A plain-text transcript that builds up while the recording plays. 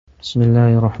بسم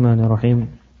الله الرحمن الرحيم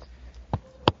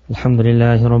الحمد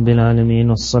لله رب العالمين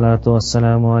والصلاة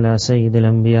والسلام على سيد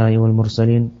الأنبياء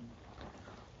والمرسلين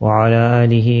وعلى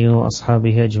آله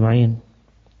وأصحابه أجمعين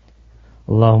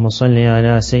اللهم صل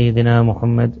على سيدنا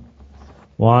محمد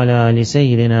وعلى آل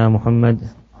سيدنا محمد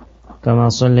كما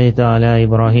صليت على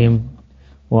إبراهيم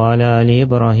وعلى آل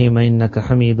إبراهيم إنك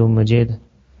حميد مجيد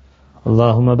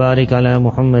اللهم بارك على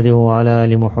محمد وعلى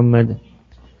آل محمد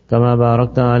كما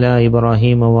باركت على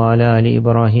إبراهيم وعلى آل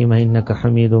إبراهيم إنك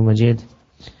حميد مجيد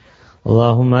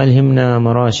اللهم ألهمنا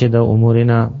مراشد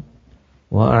أمورنا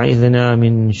وأعذنا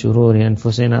من شرور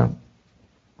أنفسنا.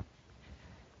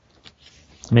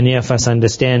 Many of us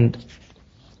understand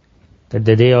that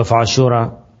the day of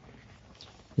Ashura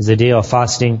is a day of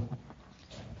fasting,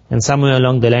 and somewhere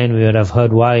along the line we would have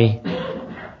heard why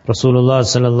Rasulullah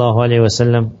sallallahu alaihi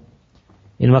wasallam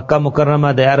in Makkah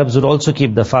Mukarramah, the Arabs would also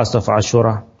keep the fast of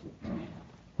Ashura.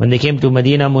 When they came to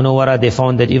Medina Munawwara, they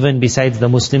found that even besides the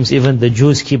Muslims, even the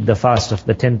Jews keep the fast of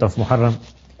the 10th of Muharram.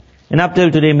 And up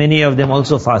till today, many of them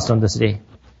also fast on this day.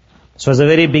 This was a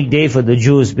very big day for the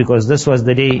Jews because this was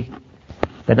the day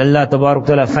that Allah Tabarak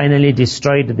Ta'ala finally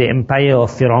destroyed the empire of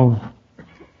Fir'aun,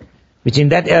 which in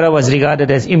that era was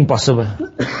regarded as impossible.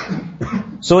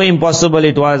 So impossible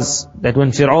it was that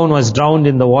when Fir'aun was drowned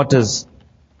in the waters,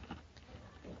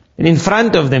 and in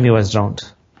front of them he was drowned.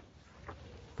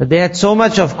 But they had so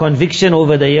much of conviction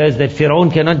over the years that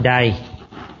Fir'aun cannot die.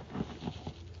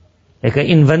 Like an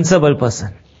invincible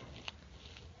person.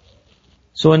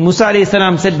 So when Musa alayhi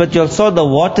salam said, but you saw the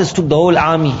waters took the whole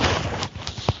army.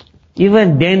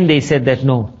 Even then they said that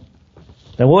no.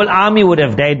 The whole army would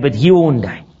have died, but he won't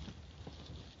die.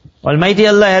 Almighty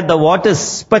Allah had the waters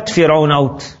spit Fir'aun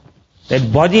out.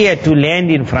 That body had to land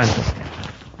in front of them.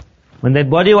 When that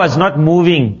body was not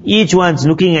moving, each one's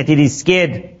looking at it, he's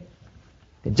scared.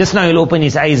 Just now he'll open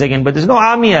his eyes again, but there's no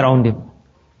army around him.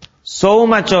 So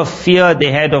much of fear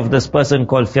they had of this person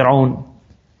called Fir'aun.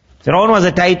 Fir'aun was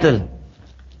a title.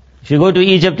 If you go to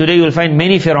Egypt today, you'll find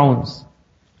many Fir'auns.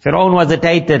 Fir'aun was a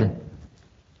title.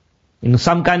 In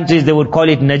some countries they would call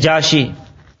it Najashi.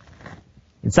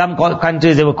 In some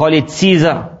countries they would call it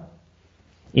Caesar.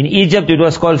 In Egypt it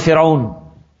was called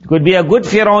Fir'aun. It could be a good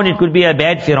Fir'aun, it could be a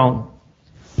bad Fir'aun.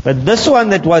 But this one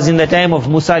that was in the time of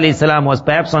Musa alayhi salam was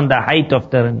perhaps on the height of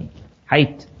tyranny.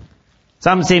 Height.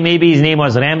 Some say maybe his name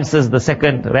was Ramses the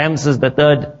second, Ramses the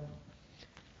third.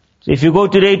 So if you go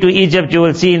today to Egypt, you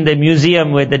will see in the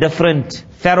museum where the different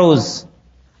pharaohs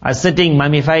are sitting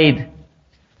mummified.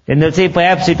 Then they'll say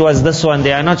perhaps it was this one,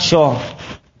 they are not sure.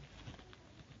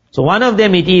 So one of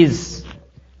them it is.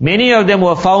 Many of them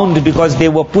were found because they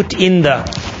were put in the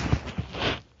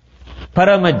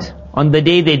pyramid on the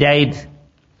day they died.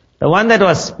 The one that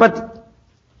was spit,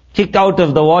 kicked out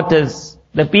of the waters,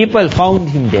 the people found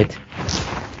him dead.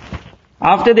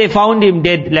 After they found him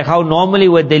dead, like how normally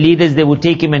with the leaders they would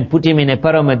take him and put him in a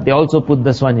pyramid, they also put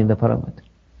this one in the pyramid.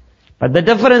 But the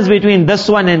difference between this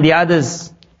one and the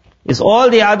others is all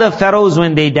the other pharaohs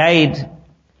when they died,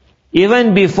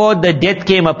 even before the death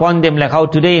came upon them, like how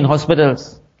today in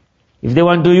hospitals, if they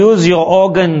want to use your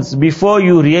organs before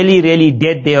you really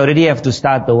dead, they already have to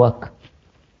start the work.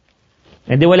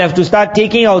 And they will have to start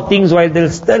taking out things while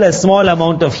there's still a small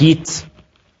amount of heat.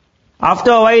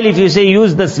 After a while, if you say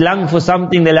use this lung for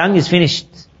something, the lung is finished.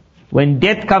 When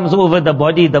death comes over the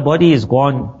body is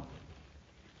gone.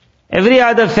 Every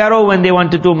other pharaoh, when they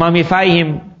wanted to mummify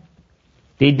him,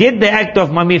 they did the act of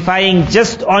mummifying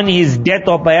just on his death,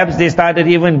 or perhaps they started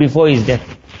even before his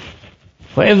death.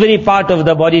 For every part of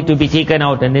the body to be taken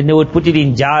out, and then they would put it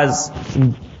in jars.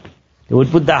 They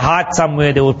would put the heart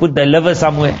somewhere, they would put the liver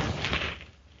somewhere.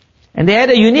 And they had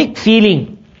a unique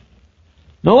feeling.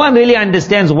 No one really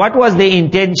understands what was the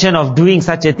intention of doing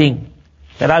such a thing.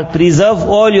 That I'll preserve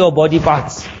all your body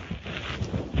parts.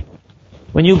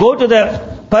 When you go to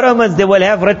the pyramids, they will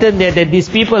have written there that these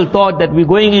people thought that we're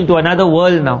going into another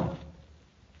world now.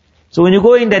 So when you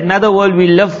go in that another world, we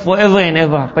live forever and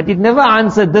ever. But it never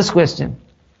answered this question.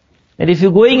 That if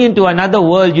you're going into another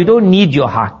world, you don't need your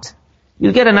heart.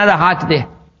 You'll get another heart there.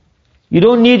 You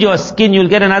don't need your skin, you'll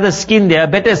get another skin there, a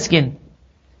better skin.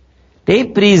 They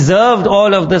preserved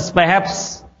all of this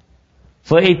perhaps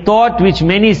for a thought which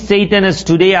many Satanists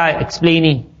today are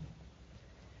explaining.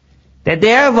 That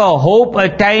they have a hope a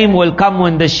time will come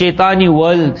when the shaitani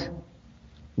world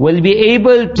will be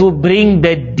able to bring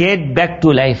the dead back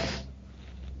to life.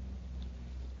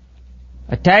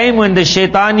 A time when the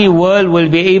shaitani world will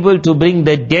be able to bring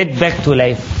the dead back to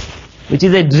life. Which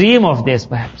is a dream of theirs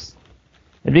perhaps.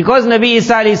 Because Nabi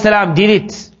Isa alayhi salam did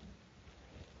it,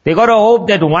 they got a hope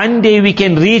that one day we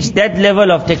can reach that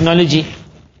level of technology.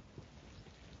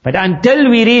 But until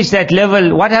we reach that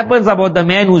level, what happens about the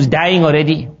man who's dying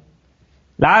already?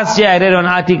 Last year I read an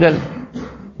article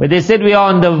where they said we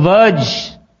are on the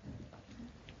verge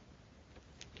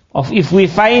of, if we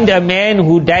find a man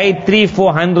who died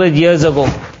 300-400 years ago,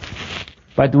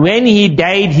 but when he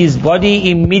died his body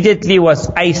immediately was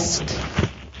iced.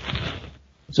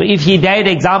 So if he died,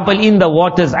 example, in the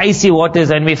waters, icy waters,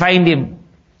 and we find him,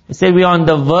 they said we are on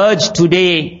the verge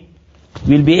today,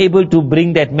 we'll be able to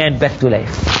bring that man back to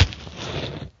life.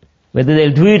 Whether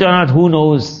they'll do it or not, who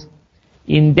knows?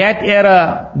 In that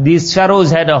era, these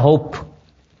pharaohs had a hope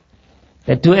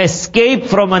that to escape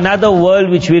from another world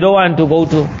which we don't want to go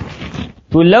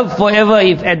to live forever,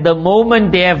 if at the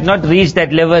moment they have not reached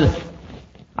that level,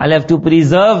 I'll have to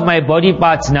preserve my body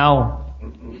parts now,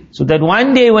 so that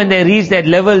one day when they reach that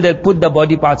level, they'll put the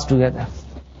body parts together.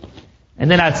 And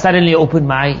then I'll suddenly open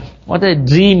my eye. What a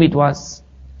dream it was.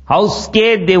 How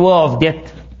scared they were of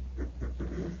death.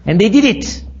 And they did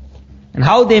it. And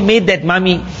how they made that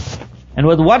mummy. And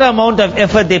with what amount of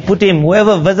effort they put him.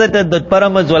 Whoever visited the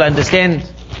pyramids will understand.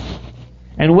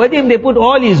 And with him they put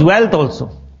all his wealth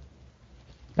also.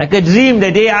 Like a dream,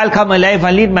 the day I'll come alive,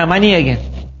 I'll need my money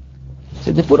again.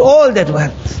 So they put all that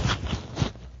wealth.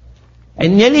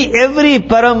 And nearly every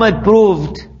pyramid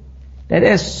proved that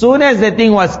as soon as the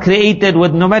thing was created,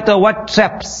 with no matter what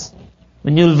traps,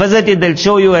 when you'll visit it, they'll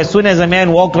show you as soon as a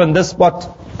man walked on this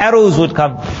spot, arrows would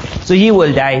come. So he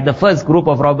will die, the first group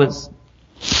of robbers.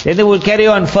 Then they will carry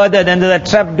on further, then there's a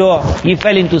trap door. He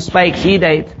fell into spikes, he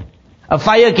died. A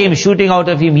fire came shooting out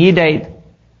of him, he died.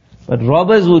 But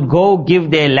robbers would go give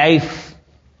their life,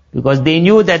 because they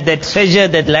knew that the treasure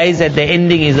that lies at the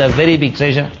ending is a very big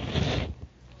treasure.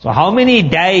 So how many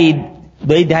died?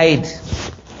 They died.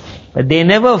 But they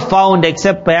never found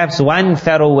except perhaps one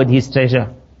pharaoh with his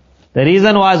treasure. The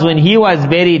reason was when he was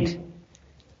buried,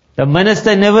 the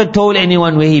minister never told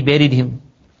anyone where he buried him.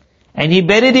 And he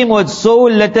buried him with so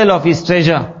little of his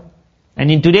treasure.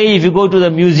 And in today, if you go to the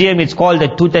museum, it's called the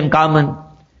Tutankhamun.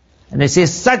 And they say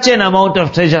such an amount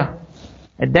of treasure.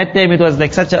 At that time, it was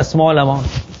like such a small amount.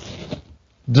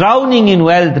 Drowning in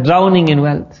wealth, drowning in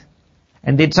wealth.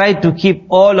 And they tried to keep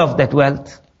all of that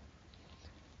wealth.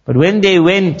 But when they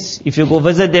went, if you go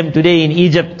visit them today in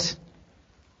Egypt,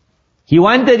 he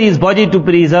wanted his body to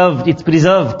preserve, it's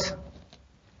preserved.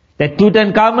 That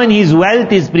Tutankhamun, his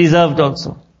wealth is preserved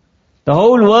also. The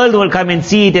whole world will come and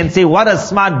see it and say, what a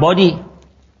smart body.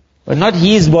 But not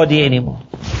his body anymore.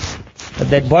 But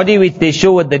that body which they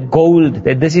show with that gold,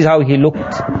 that this is how he looked.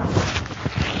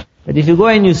 But if you go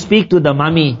and you speak to the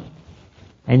mummy,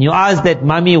 and you ask that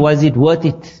mummy, was it worth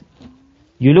it?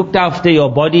 You looked after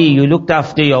your body, you looked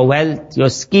after your wealth, your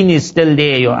skin is still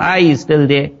there, your eye is still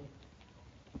there.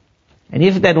 And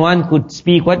if that one could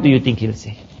speak, what do you think he'll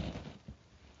say?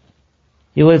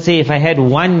 He will say, if I had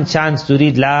one chance to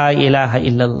read La ilaha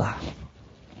illallah,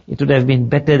 it would have been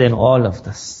better than all of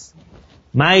this.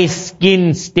 My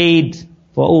skin stayed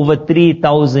for over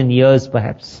 3,000 years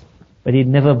perhaps, but it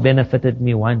never benefited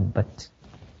me one bit.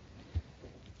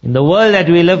 In the world that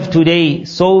we live today,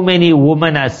 so many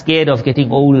women are scared of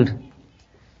getting old.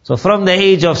 So from the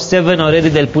age of 7 already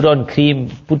they'll put on cream,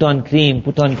 put on cream,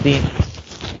 put on cream.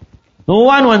 No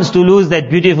one wants to lose that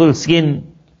beautiful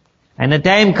skin. And the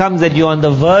time comes that you're on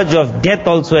the verge of death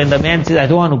also, and the man says, I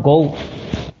don't want to go.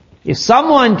 If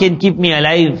someone can keep me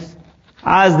alive,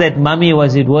 ask that mummy,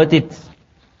 was it worth it?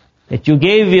 That you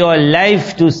gave your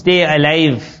life to stay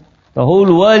alive. The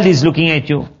whole world is looking at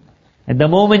you. At the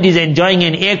moment he's enjoying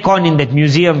an aircon in that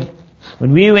museum.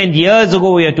 When we went years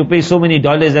ago, we had to pay so many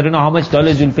dollars. I don't know how much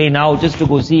dollars you'll pay now just to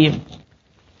go see him.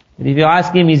 But if you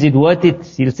ask him, is it worth it?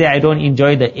 He'll say, I don't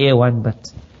enjoy the air one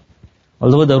bit.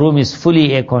 Although the room is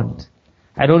fully air-conned.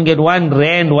 I don't get $1,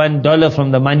 $1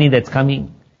 from the money that's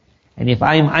coming. And if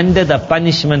I'm under the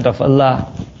punishment of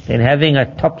Allah, then having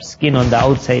a top skin on the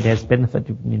outside has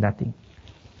benefited me nothing.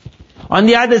 On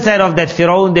the other side of that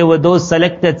Firaun, there were those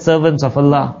selected servants of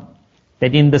Allah,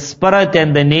 that in the spirit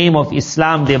and the name of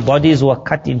Islam, their bodies were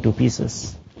cut into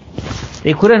pieces.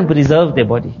 They couldn't preserve their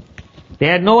body. They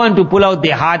had no one to pull out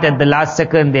their heart at the last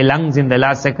second, their lungs in the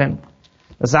last second.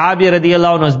 The Sahabi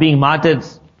radiallahu anhu was being martyred.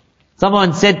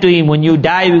 Someone said to him, when you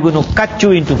die, we're going to cut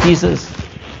you into pieces.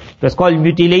 It was called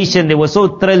mutilation. They were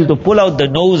so thrilled to pull out the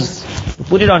nose, to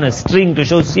put it on a string to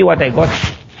show, see what I got.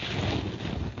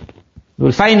 You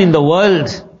will find in the world,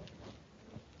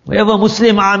 wherever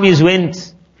Muslim armies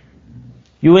went,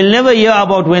 you will never hear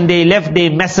about when they left, they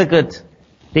massacred.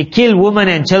 They killed women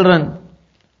and children.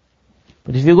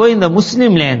 But if you go in the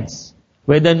Muslim lands,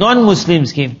 where the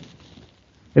non-Muslims came,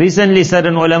 recently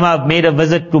certain ulama have made a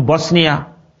visit to Bosnia.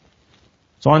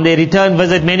 So on their return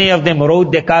visit, many of them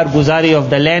wrote their Karguzari of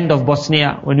the land of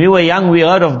Bosnia. When we were young, we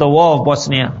heard of the war of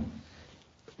Bosnia.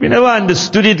 We never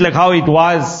understood it like how it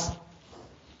was.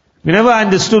 We never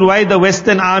understood why the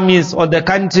Western armies or the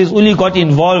countries only got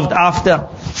involved after.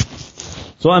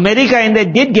 So America and they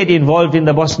did get involved in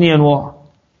the Bosnian war.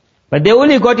 But they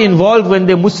only got involved when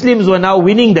the Muslims were now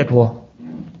winning that war.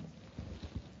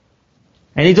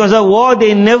 And it was a war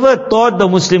they never thought the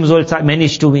Muslims would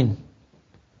manage to win.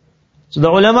 So the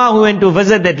ulama who went to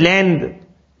visit that land,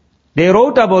 they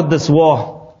wrote about this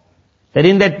war. That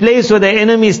in that place where the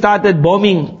enemy started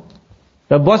bombing,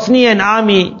 the Bosnian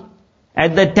army,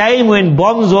 at the time when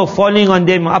bombs were falling on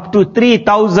them, up to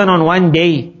 3,000 on one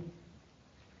day.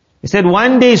 He said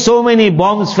one day so many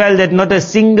bombs fell that not a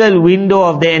single window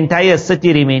of the entire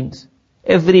city remained.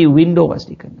 Every window was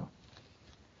taken down.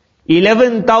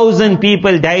 11,000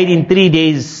 people died in 3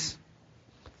 days.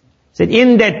 He said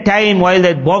in that time while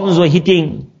that bombs were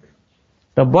hitting,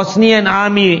 the Bosnian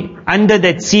army under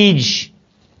that siege,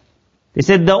 they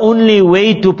said the only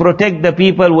way to protect the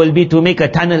people will be to make a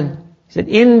tunnel. He said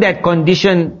in that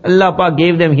condition, Allah Pak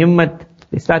gave them himmat.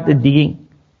 They started digging.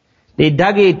 They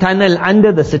dug a tunnel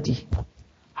under the city.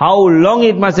 How long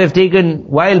it must have taken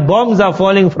while bombs are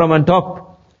falling from on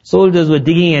top. Soldiers were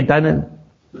digging a tunnel.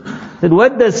 That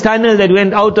with this tunnel that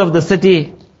went out of the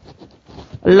city,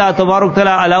 Allah Tabarak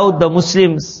Ta'ala allowed the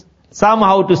Muslims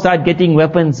somehow to start getting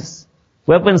weapons.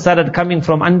 Weapons started coming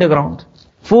from underground.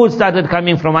 Food started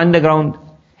coming from underground.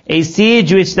 A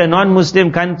siege which the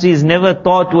non-Muslim countries never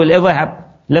thought will ever have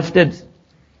lifted.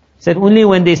 Said only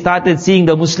when they started seeing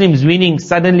the Muslims winning,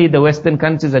 suddenly the Western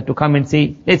countries had to come and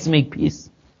say, let's make peace.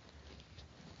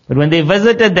 But when they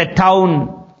visited that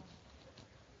town,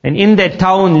 and in that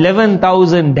town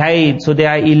 11,000 died, so there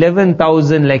are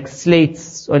 11,000 like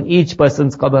slates on each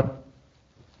person's qabr.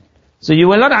 So you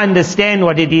will not understand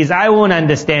what it is, I won't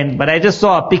understand, but I just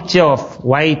saw a picture of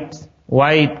white,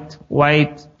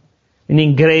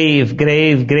 meaning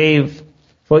grave.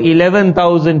 For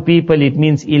 11,000 people, it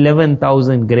means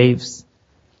 11,000 graves.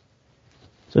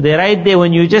 So they write there,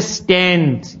 when you just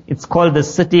stand, it's called the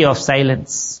city of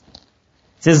silence.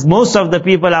 It says most of the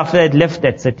people after that left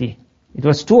that city. It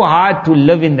was too hard to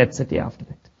live in that city after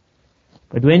that.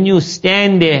 But when you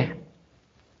stand there,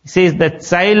 it says that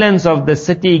silence of the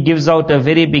city gives out a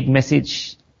very big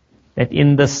message. That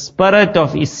in the spirit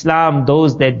of Islam,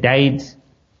 those that died,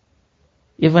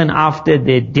 even after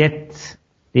their death,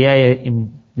 they are a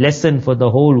lesson for the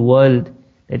whole world.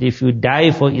 That if you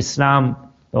die for Islam,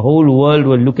 the whole world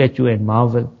will look at you and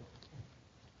marvel.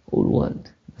 Whole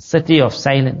world. A city of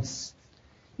silence.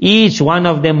 Each one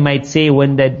of them might say,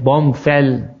 when that bomb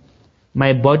fell,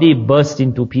 my body burst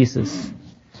into pieces.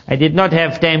 I did not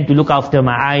have time to look after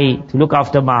my eye, to look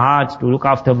after my heart, to look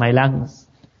after my lungs.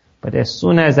 But as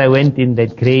soon as I went in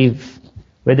that grave,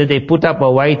 whether they put up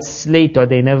a white slate or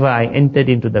they never, I entered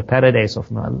into the paradise of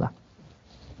my Allah.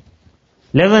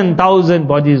 11,000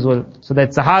 bodies will. So that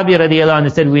Sahabi radiallahu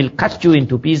anhu said, we'll cut you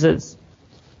into pieces.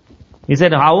 He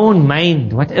said, I won't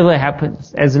mind whatever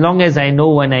happens, as long as I know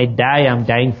when I die, I'm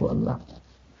dying for Allah.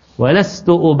 وَلَسْتُ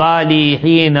أُبَالِي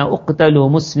حِينَ أُقْتَلُ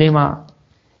مُسْلِمًا.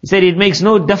 He said, it makes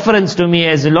no difference to me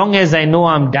as long as I know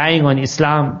I'm dying on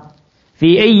Islam.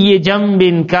 فِي أَيِّ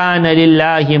جَنْبٍ كَانَ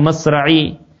لِلَّهِ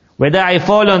مَصْرَعِي. Whether I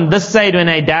fall on this side when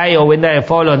I die or whether I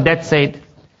fall on that side.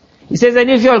 He says, and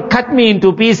if you'll cut me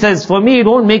into pieces, for me it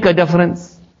won't make a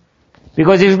difference.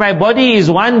 Because if my body is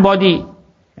one body,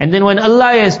 and then when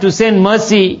Allah has to send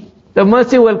mercy, the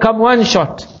mercy will come one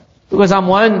shot. Because I'm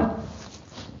one.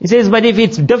 He says, but if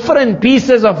it's different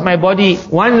pieces of my body,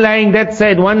 one lying that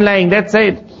side, one lying that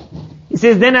side, he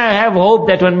says, then I have hope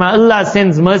that when my Allah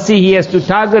sends mercy, He has to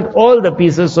target all the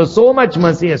pieces, so much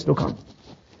mercy has to come.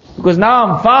 Because now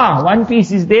I'm far, one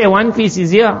piece is there, one piece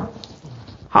is here.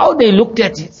 How they looked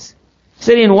at it. He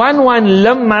said, in one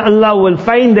limb, my Allah will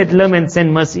find that limb and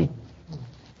send mercy.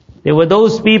 There were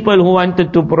those people who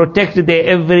wanted to protect their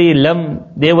every limb.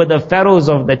 They were the pharaohs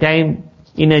of the time.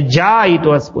 In a jar it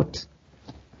was put.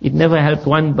 It never helped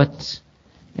one bit.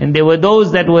 And there were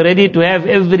those that were ready to have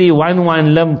every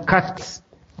one limb cut.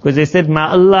 Because they said, my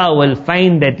Allah will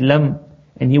find that limb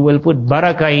and He will put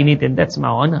barakah in it, and that's my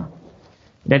honor.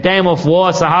 The time of war,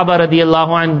 Sahaba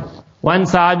radiallahu anh, one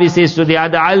Sahabi says to the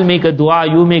other, I'll make a dua,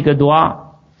 you make a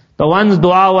dua. The one's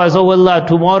dua was, oh Allah,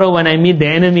 tomorrow when I meet the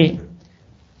enemy,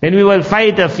 then we will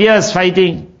fight a fierce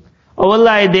fighting. Oh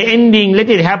Allah, at the ending, let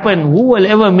it happen. Who will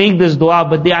ever make this dua?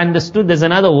 But they understood there's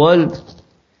another world.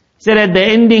 He said at the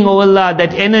ending, oh Allah,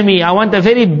 that enemy, I want a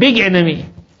very big enemy,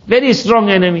 very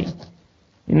strong enemy,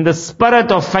 in the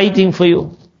spirit of fighting for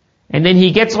you. And then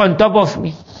he gets on top of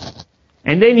me.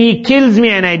 And then he kills me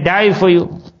and I die for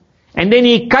you. And then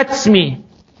he cuts me,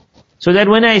 so that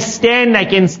when I stand, I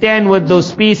can stand with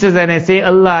those pieces and I say,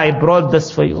 Allah, I brought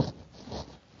this for you.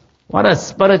 What a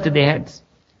spirit they had.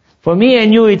 For me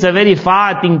and you, it's a very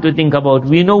far thing to think about.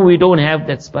 We know we don't have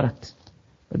that spirit.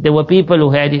 But there were people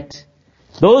who had it.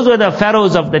 Those were the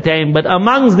pharaohs of the time, but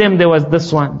amongst them there was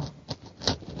this one.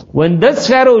 When this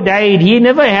pharaoh died, he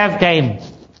never had time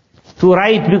to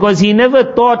write, because he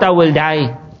never thought, I will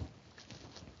die.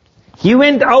 He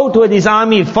went out with his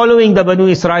army following the Banu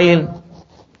Israel.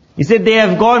 He said, they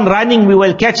have gone running, we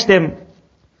will catch them.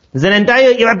 There's an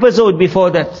entire episode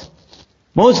before that.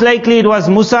 Most likely it was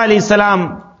Musa alayhi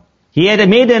salam. He had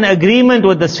made an agreement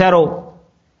with this pharaoh,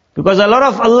 because a lot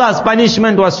of Allah's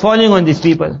punishment was falling on these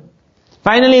people.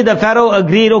 Finally the pharaoh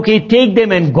agreed, okay, take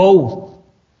them and go.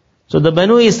 So the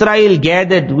Banu Israel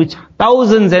gathered, which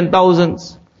thousands and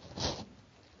thousands.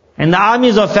 And the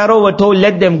armies of Pharaoh were told,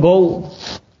 let them go.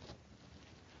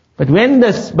 But when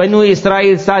the Banu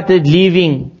Israel started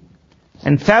leaving,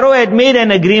 and Pharaoh had made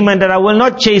an agreement that I will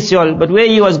not chase you all, but where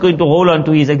he was going to hold on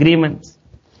to his agreements.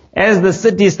 As the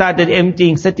city started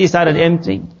emptying,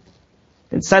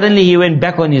 then suddenly he went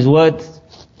back on his word.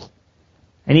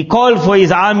 And he called for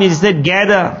his armies, he said,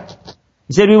 gather.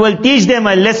 He said, we will teach them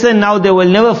a lesson now they will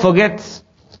never forget.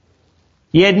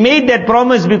 He had made that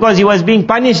promise because he was being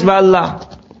punished by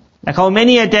Allah. Like how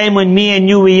many a time when me and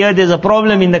you, we hear there's a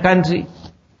problem in the country,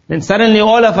 then suddenly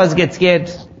all of us get scared.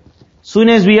 Soon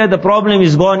as we hear the problem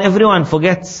is gone, everyone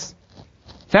forgets.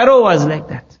 Pharaoh was like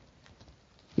that.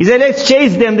 He said, let's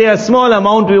chase them, they are a small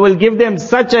amount, we will give them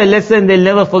such a lesson they'll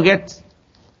never forget.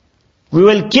 We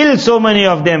will kill so many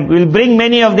of them, we will bring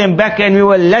many of them back and we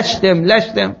will lash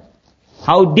them.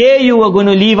 How dare you were going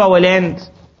to leave our land?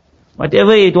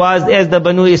 Whatever it was, as the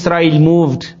Banu Israel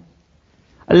moved,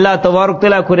 Allah Tabarak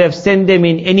Ta'ala could have sent them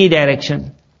in any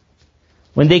direction.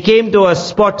 When they came to a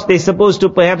spot, they're supposed to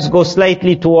perhaps go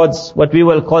slightly towards what we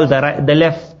will call the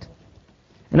left.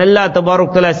 And Allah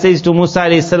Tabarak Ta'ala says to Musa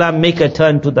alayhi salam, make a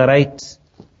turn to the right.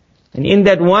 And in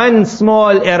that one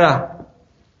small error,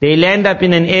 they land up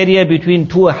in an area between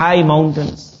two high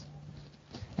mountains.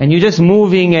 And you're just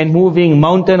moving and moving,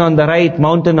 mountain on the right,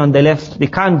 mountain on the left. They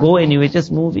can't go anywhere,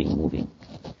 just moving.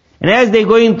 And as they're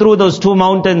going through those two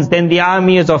mountains, then the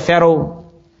armies of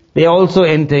Pharaoh, they also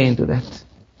enter into that.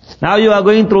 Now you are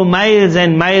going through miles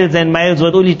and miles and miles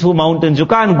with only two mountains. You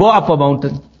can't go up a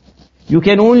mountain. You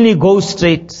can only go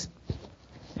straight.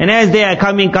 And as they are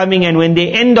coming, and when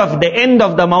the end of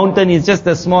the mountain is just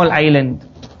a small island,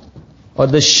 or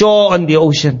the shore on the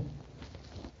ocean.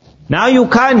 Now you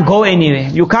can't go anywhere.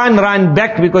 You can't run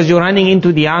back because you're running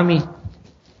into the army.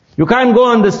 You can't go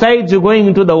on the sides, you're going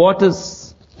into the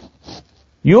waters.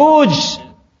 Huge.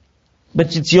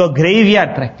 But it's your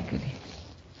graveyard practically.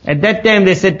 At that time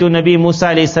they said to Nabi Musa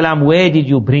alayhi salam, where did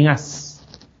you bring us?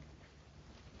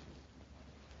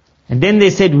 And then they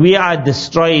said, we are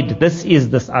destroyed. This is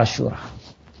this Ashura.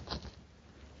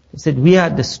 They said, we are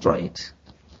destroyed.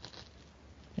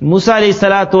 And Musa alayhi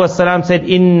salatu wasalam said,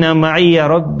 Inna ma'iyya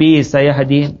rabbi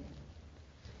sayahdeen.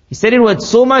 He said it with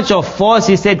so much of force,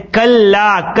 he said,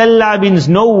 Kalla. Kalla means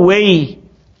no way. He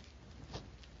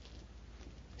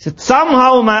said,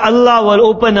 somehow my Allah will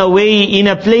open a way in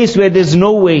a place where there's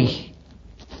no way.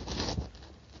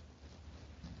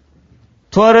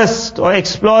 Tourists or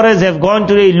explorers have gone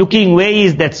today looking where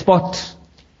is that spot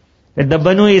that the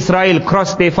Banu Israel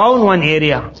crossed. They found one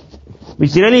area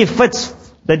which really fits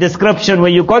the description, where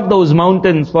you got those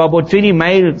mountains for about 20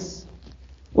 miles.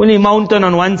 Only mountain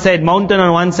on one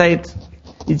side.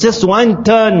 It's just one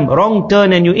turn, wrong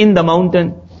turn, and you're in the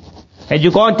mountain. Had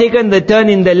you taken the turn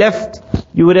in the left,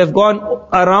 you would have gone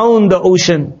around the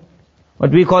ocean,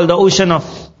 what we call the ocean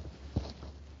of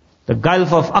the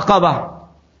Gulf of Aqaba.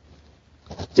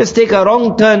 Just take a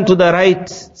wrong turn to the right,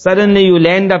 suddenly you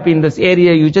land up in this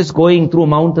area, you're just going through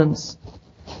mountains.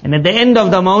 And at the end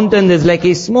of the mountain there's like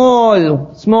a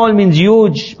small means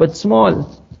huge, but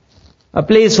small. A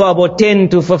place for about 10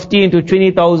 to 15 to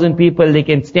 20,000 people, they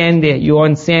can stand there. You're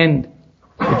on sand,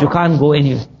 but you can't go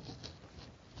anywhere.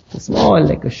 It's small,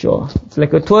 like a shore. It's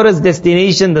like a tourist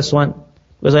destination, this one.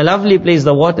 It was a lovely place,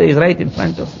 the water is right in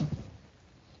front of you.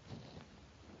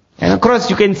 And across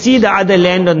you can see the other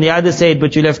land on the other side,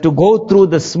 but you'll have to go through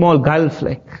the small gulf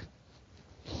like.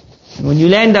 And when you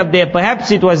land up there,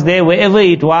 perhaps it was there, wherever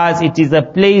it is a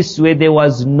place where there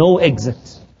was no exit.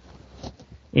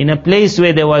 In a place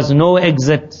where there was no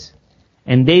exit.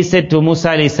 And they said to Musa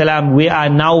alayhi salam, we are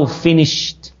now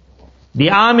finished.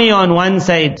 The army on one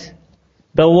side,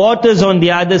 the waters on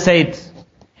the other side,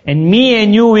 and me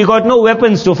and you, we got no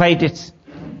weapons to fight it.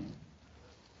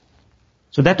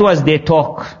 So that was their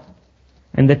talk.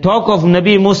 And the talk of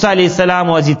Nabi Musa alayhi salam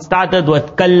was, it started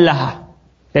with Kalla.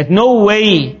 That no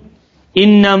way.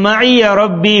 Inna ma'iya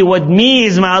Rabbi, with me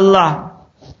is my Allah.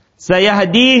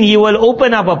 Sayahdeen, He will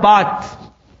open up a path.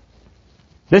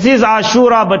 This is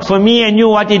Ashura, but for me and you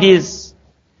what it is.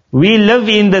 We live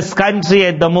in this country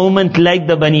at the moment like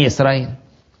the Bani Israel.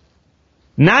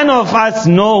 None of us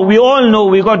know, we all know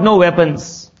we got no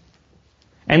weapons.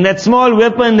 And that small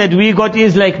weapon that we got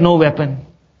is like no weapon.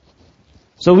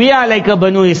 So we are like a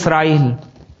Banu Israel.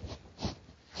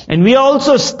 And we are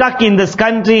also stuck in this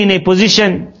country in a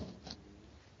position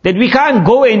that we can't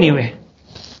go anywhere.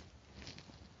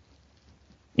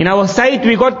 In our sight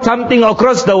we got something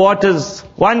across the waters.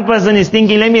 One person is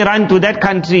thinking, let me run to that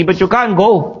country, but you can't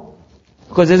go.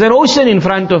 Because there's an ocean in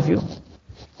front of you.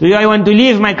 Do I want to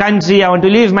leave my country? I want to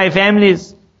leave my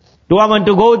families. Do I want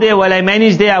to go there? Will I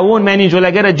manage there? I won't manage. Will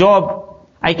I get a job?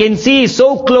 I can see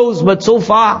so close but so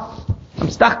far. I'm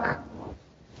stuck.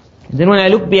 And then when I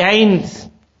look behind,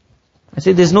 I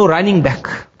say there's no running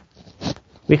back.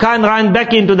 We can't run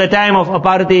back into the time of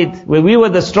apartheid, where we were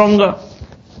the stronger,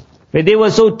 where they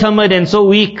were so timid and so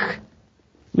weak.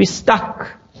 We're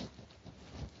stuck.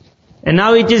 And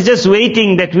now it is just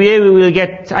waiting that we will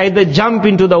get either jump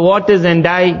into the waters and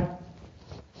die,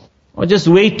 or just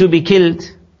wait to be killed.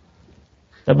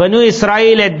 The Banu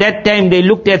Israel at that time, they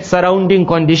looked at surrounding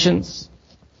conditions.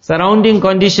 Surrounding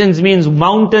conditions means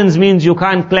mountains means you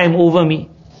can't climb over me.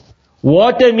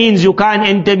 Water means you can't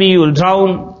enter me, you'll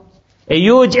drown. A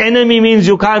huge enemy means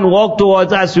you can't walk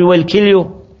towards us, we will kill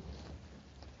you.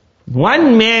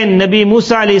 One man, Nabi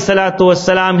Musa alayhi salatu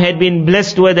wasalam, had been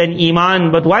blessed with an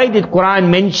iman, but why did Quran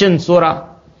mention surah?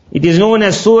 It is known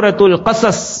as Suratul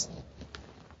Qasas.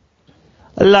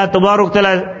 Allah Tabarak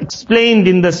Ta'ala explained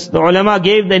in this, the ulama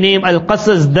gave the name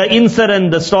Al-Qasas, the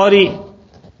incident, the story.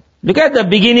 Look at the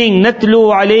beginning,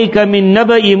 نَتْلُو عَلَيْكَ مِن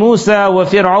نَبَإِ مُوسَى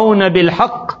وَفِرْعَوْنَ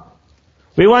بِالْحَقِّ.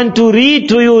 We want to read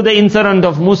to you the incident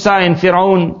of Musa and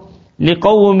Fir'aun.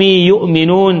 لِقَوْمِ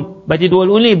يُؤْمِنُونَ. But it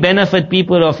will only benefit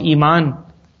people of Iman.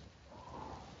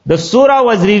 The surah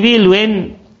was revealed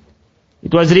when?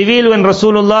 It was revealed when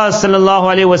Rasulullah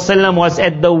sallallahu alaihi wasallam was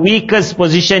at the weakest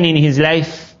position in his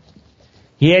life.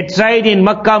 He had tried in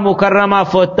Makkah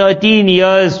Mukarramah for 13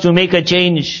 years to make a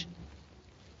change.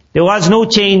 There was no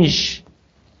change.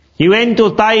 He went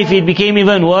to Taif, it became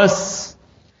even worse.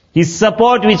 His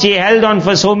support which he held on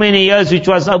for so many years, which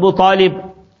was Abu Talib,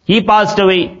 he passed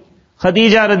away.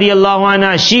 Khadija radiallahu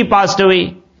anha, she passed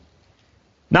away.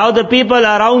 Now the people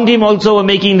around him also were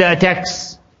making the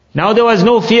attacks. Now there was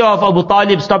no fear of Abu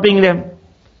Talib stopping them.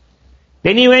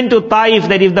 Then he went to Taif,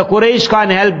 that if the Quraysh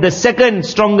can't help, the second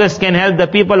strongest can help, the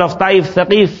people of Taif,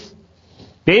 Thaqif.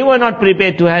 They were not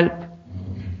prepared to help.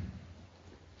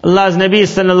 Allah's Nabi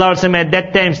sallallahu alaihi wasallam at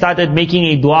that time started making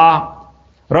a dua.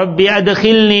 Rabbi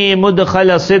adkhilni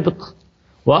mudkhala sidq,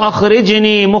 wa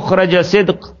akhrijni mukhraja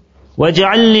sidq,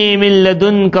 waj'alni min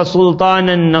ladunka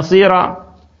sultanan nasira.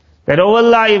 That, oh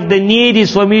Allah, if the need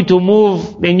is for me to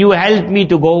move, then you help me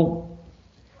to go.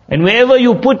 And wherever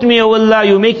you put me, oh Allah,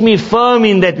 you make me firm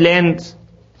in that land.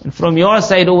 And from your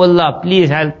side, oh Allah, please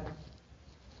help.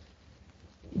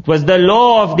 It was the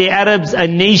law of the Arabs, a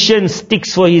nation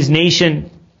sticks for his nation.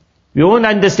 We won't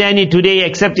understand it today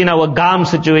except in our Gam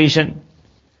situation.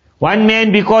 One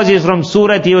man, because he's from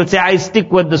Surat, he will say, I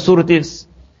stick with the Suratis.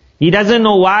 He doesn't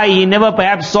know why, he never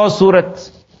perhaps saw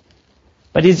Surat.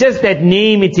 But it's just that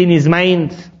name, it's in his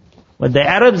mind. But the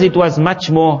Arabs, it was much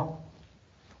more.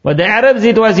 But the Arabs,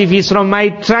 it was, if he's from my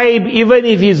tribe, even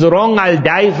if he's wrong, I'll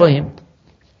die for him.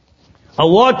 A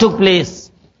war took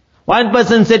place. One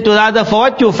person said to the other, for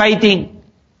what you fighting?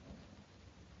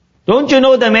 Don't you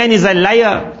know the man is a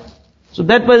liar? So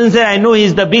that person said, I know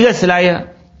he's the biggest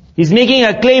liar. He's making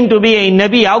a claim to be a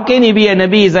Nabi. How can he be a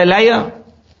Nabi? He's a liar.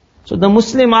 So the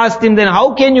Muslim asked him, then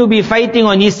how can you be fighting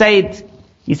on his side?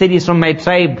 He said, he's from my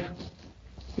tribe.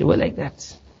 They were like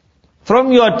that.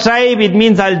 From your tribe, it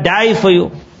means I'll die for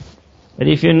you. But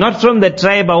if you're not from the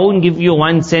tribe, I won't give you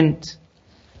 1 cent.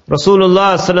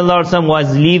 Rasulullah sallallahu alaihi wasallam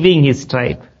was leaving his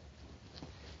tribe.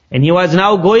 And he was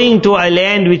now going to a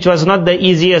land which was not the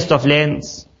easiest of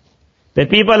lands. The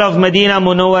people of Medina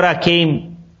Munawwara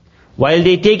came. While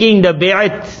they taking the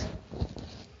bay'at,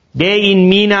 there in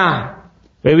Mina,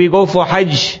 where we go for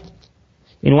Hajj,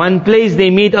 in one place they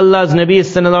meet Allah's Nabi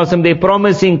sallallahu alaihi wasallam. They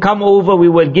promising, come over, we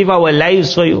will give our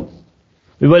lives for you.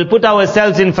 We will put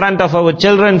ourselves in front of our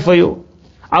children for you.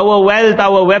 Our wealth,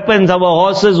 our weapons, our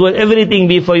horses, will everything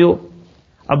be for you.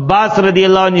 Abbas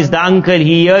radiallahu anhu is the uncle.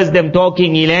 He hears them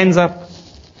talking. He lands up.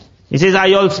 He says, are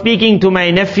you all speaking to my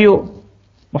nephew?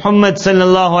 Muhammad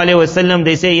sallallahu alaihi wasallam.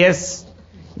 They say, yes.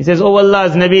 He says, "Oh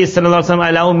Allah's Nabi sallallahu alaihi wasallam,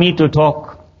 allow me to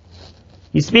talk."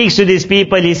 He speaks to these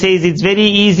people, he says, "It's very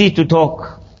easy to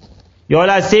talk. You all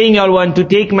are saying you all want to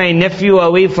take my nephew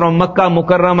away from Makkah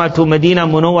Mukarramah to Medina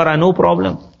Munawwara, no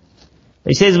problem."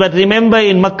 He says, "But remember,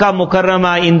 in Makkah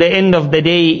Mukarramah, in the end of the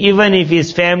day, even if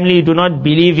his family do not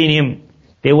believe in him,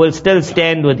 they will still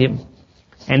stand with him."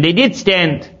 And they did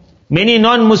stand. Many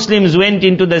non-Muslims went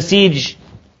into the siege.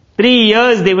 3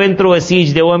 years they went through a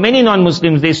siege. There were many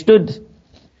non-Muslims, they stood.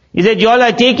 He said, "You all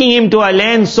are taking him to a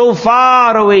land so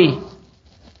far away."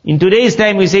 In today's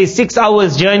time we say 6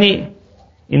 hours journey.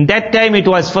 In that time it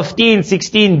was 15,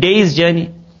 16 days journey.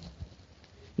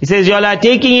 He says, "You all are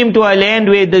taking him to a land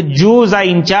where the Jews are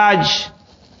in charge.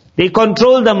 They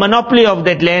control the monopoly of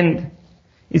that land."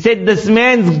 He said, "This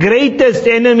man's greatest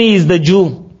enemy is the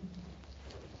Jew.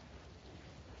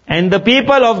 And the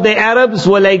people of the Arabs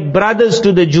were like brothers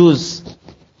to the Jews.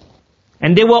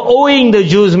 And they were owing the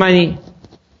Jews money.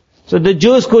 So the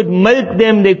Jews could milk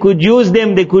them, they could use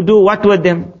them, they could do what with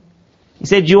them." He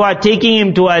said, "You are taking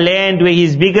him to a land where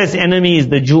his biggest enemy is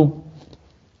the Jew.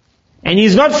 And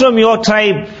he's not from your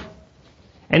tribe.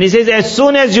 And he says, as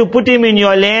soon as you put him in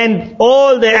your land,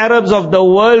 all the Arabs of the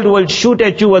world will shoot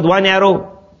at you with one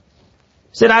arrow."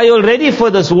 He said, "Are you all ready for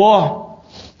this war?"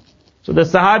 So the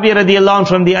Sahabi radiallahu anh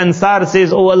from the Ansar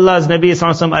says, "Oh Allah's Nabi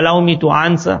sallallahu alaihi wasallam, allow me to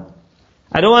answer.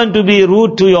 I don't want to be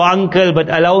rude to your uncle, but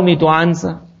allow me to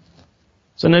answer."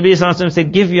 So Nabi sallallahu alaihi wasallam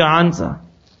said, "Give your answer."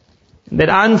 And that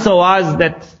answer was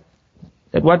that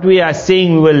what we are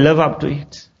saying, we will live up to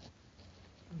it.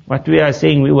 What we are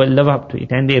saying, we will live up to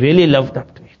it. And they really lived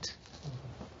up to it.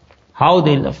 How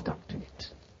they lived up to it.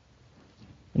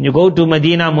 When you go to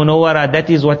Medina Munawwara, that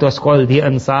is what was called the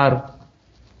Ansar.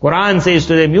 Quran says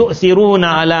to them, يُؤْثِرُونَ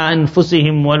عَلَىٰ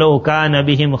أَنفُسِهِمْ وَلَوْ كَانَ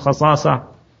بِهِمْ خَصَاصَةً.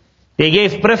 They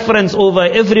gave preference over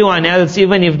everyone else,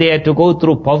 even if they had to go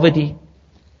through poverty.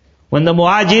 When the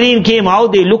Muhajirin came, how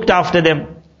they looked after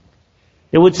them.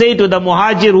 They would say to the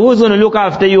Muhajir, "Who's going to look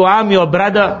after you? I'm your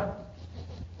brother."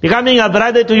 Becoming a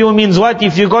brother to you means what?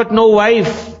 If you got no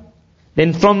wife,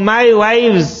 then from my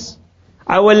wives,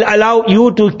 I will allow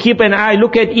you to keep an eye,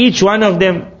 look at each one of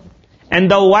them. And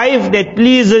the wife that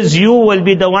pleases you will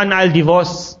be the one I'll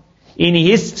divorce. In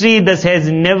history, this has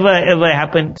never ever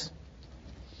happened.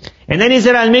 And then he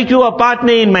said, "I'll make you a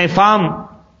partner in my farm."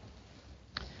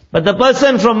 But the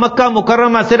person from Makkah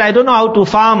Mukarramah said, "I don't know how to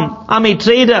farm. I'm a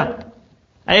trader.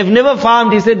 I have never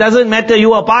farmed." He said, "Doesn't matter,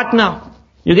 you are a partner.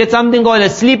 You get something called a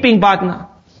sleeping partner."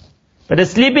 But a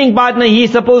sleeping partner, he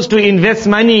is supposed to invest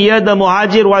money. Here the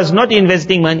Muhajir was not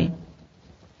investing money.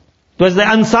 It was the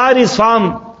Ansari's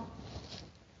farm.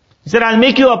 He said, "I'll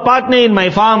make you a partner in my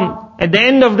farm. At the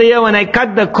end of the year when I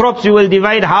cut the crops, you will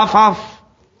divide half-half."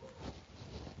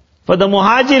 For the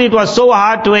Muhajir it was so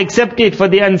hard to accept it. For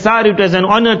the Ansari it was an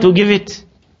honor to give it.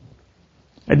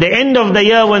 At the end of the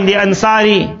year when the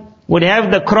Ansari would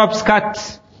have the crops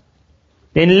cut,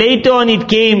 then later on it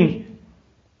came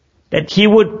that he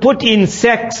would put in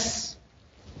sacks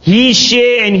his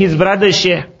share and his brother's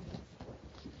share.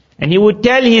 And he would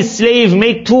tell his slave,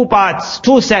 "Make 2 parts,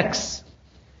 2 sacks.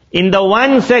 In the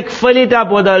one sack, fill it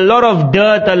up with a lot of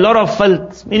dirt, a lot of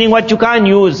filth," meaning what you can't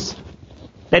use.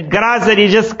 That grass that he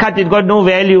just cut, it got no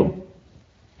value.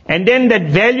 And then that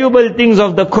valuable things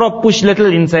of the crop, push little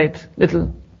inside,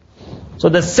 little. So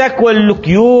the sack will look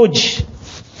huge,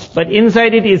 but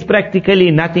inside it is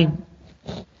practically nothing.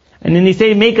 And then he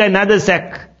say, "Make another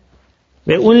sack,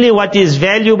 where only what is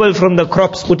valuable from the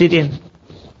crops, put it in.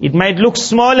 It might look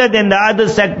smaller than the other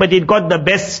sack, but it got the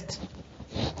best."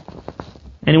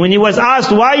 And when he was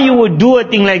asked why you would do a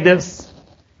thing like this,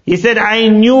 he said, "I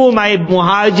knew my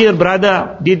Muhajir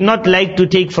brother did not like to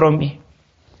take from me.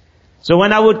 So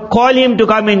when I would call him to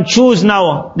come and choose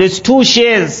now, there's 2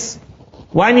 shares.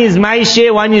 One is my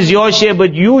share, one is your share,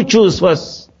 but you choose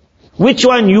first. Which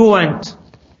one you want?"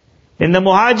 Then the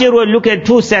Muhajir will look at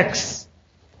 2 sacks.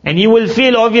 And he will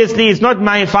feel, obviously, it's not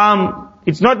my farm,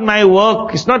 it's not my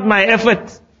work, it's not my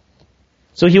effort.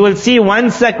 So he will see one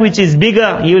sack which is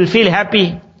bigger, he will feel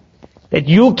happy. That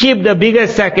you keep the bigger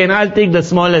sack and I'll take the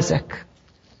smaller sack.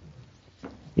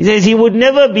 He says he would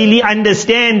never really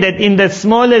understand that in the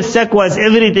smaller sack was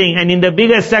everything and in the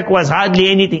bigger sack was hardly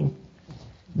anything.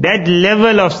 That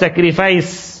level of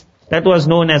sacrifice, that was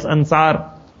known as Ansar.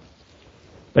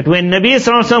 But when Nabi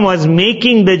Sallallahu Alaihi Wasallam was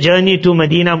making the journey to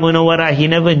Medina Munawwara, he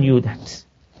never knew that.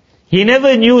 He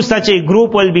never knew such a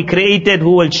group will be created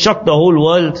who will shock the whole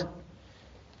world.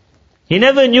 He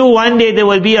never knew one day there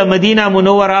will be a Medina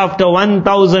Munawwara after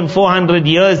 1,400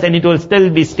 years and it will still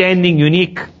be standing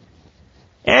unique.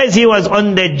 As he was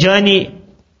on that journey,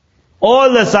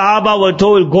 all the Sahaba were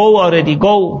told, "Go already,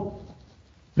 go."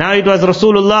 Now it was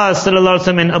Rasulullah sallallahu alaihi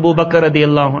wasallam and Abu Bakr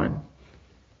radiallahu anhu.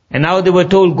 And now they were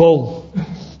told, go.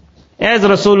 As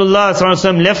Rasulullah sallallahu alaihi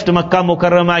wasallam left Makkah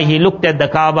Mukarramah, he looked at the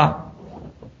Kaaba.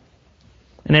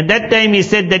 And at that time he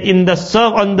said that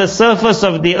on the surface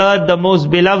of the earth, the most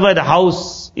beloved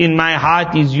house in my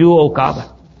heart is you, O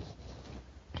Kaaba.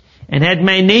 And had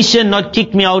my nation not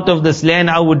kicked me out of this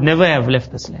land, I would never have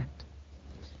left this land.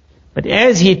 But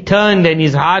as he turned and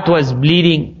his heart was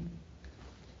bleeding,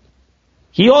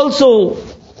 he also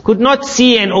could not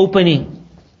see an opening.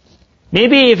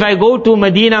 Maybe if I go to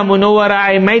Medina Munawwara,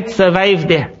 I might survive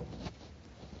there.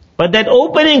 But that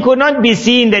opening could not be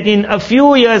seen, that in a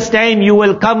few years' time you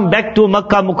will come back to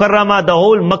Makkah Mukarramah, the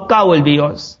whole Makkah will be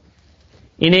yours.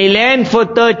 In a land for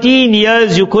 13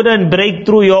 years you couldn't break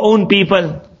through your own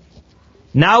people.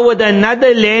 Now with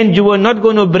another land you were not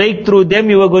going to break through them,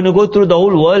 you were going to go through the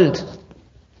whole world.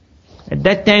 At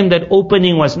that time that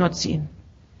opening was not seen.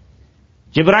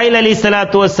 Jibreel alayhi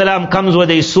salatu wasalam comes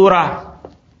with a surah.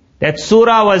 That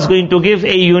surah was going to give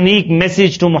a unique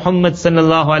message to Muhammad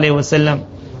sallallahu alayhi wasallam.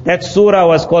 That surah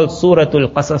was called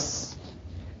Suratul Qasas.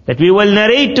 That we will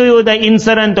narrate to you the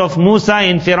incident of Musa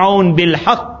and Firaun bil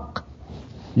haqq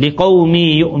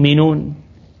liqawmi yu'minun.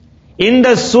 In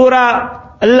the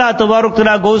surah, Allah Tabarak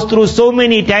Ta'ala goes through so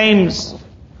many times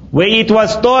where it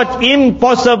was thought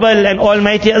impossible and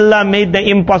Almighty Allah made the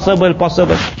impossible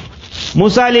possible.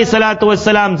 Musa alayhi salatu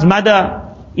wasalam's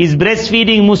mother is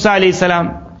breastfeeding Musa alayhi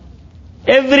salam.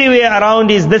 Everywhere around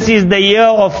this is the year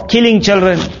of killing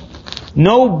children.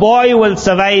 No boy will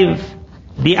survive.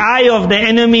 The eye of the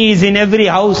enemy is in every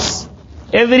house.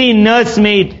 Every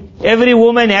nursemaid, every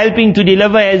woman helping to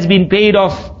deliver has been paid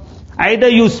off. Either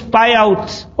you spy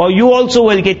out or you also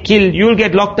will get killed. You will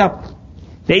get locked up.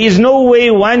 There is no way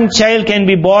one child can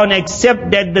be born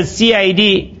except that the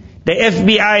CID, the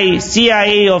FBI,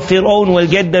 CIA of Fir'aun will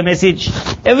get the message.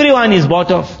 Everyone is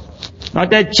bought off.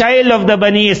 Not a child of the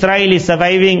Bani Israel is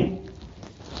surviving.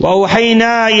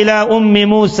 وَأُوحَيْنَا إِلَىٰ أُمِّ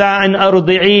مُوسَىٰ أَنْ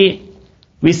أَرْضِعِي.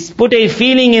 We put a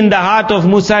feeling in the heart of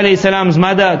Musa alayhi salam's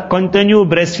mother, continue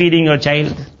breastfeeding your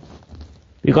child.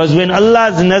 Because when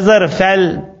Allah's nazar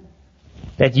fell,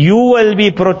 that you will be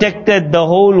protected, the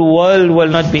whole world will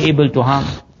not be able to harm.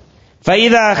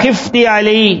 فَإِذَا خِفْتِ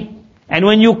عَلَيْهِ. And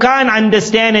when you can't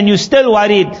understand and you're still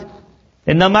worried,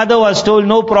 then the mother was told,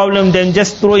 no problem, then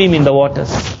just throw him in the waters.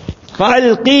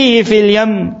 فَأَلْقِيهِ فِي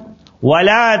الْيَمِّ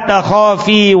وَلَا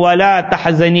تَخَافِي وَلَا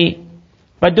تَحْزَنِي.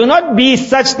 But do not be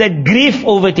such that grief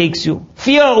overtakes you,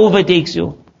 fear overtakes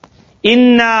you.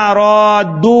 إِنَّا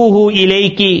رَادُّوهُ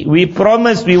إِلَيْكِ. We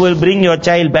promise we will bring your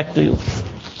child back to you.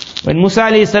 When Musa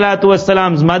alayhi salatu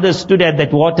wasalam's mother stood at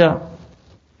that water,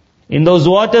 in those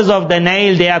waters of the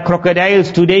Nile, there are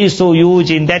crocodiles today so huge.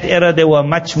 In that era, they were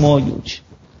much more huge.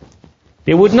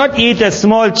 They would not eat a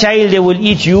small child, they would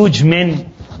eat huge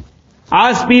men.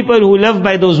 Ask people who live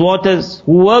by those waters,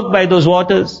 who work by those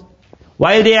waters.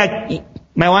 While they are,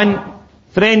 my one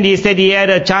friend, he said he had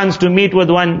a chance to meet with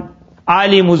one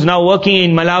alim who's now working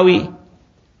in Malawi.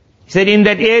 He said in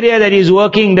that area that he's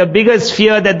working, the biggest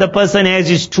fear that the person has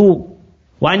is two.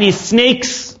 One is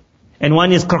snakes and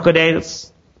one is crocodiles.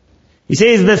 He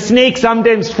says the snake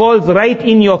sometimes falls right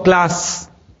in your class.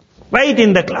 Right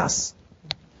in the class.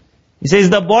 He says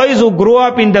the boys who grew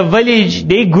up in the village,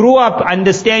 they grew up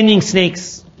understanding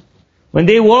snakes. When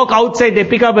they walk outside, they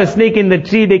pick up a snake in the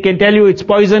tree, they can tell you it's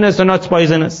poisonous or not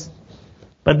poisonous.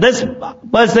 But this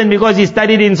person, because he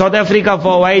studied in South Africa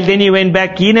for a while, then he went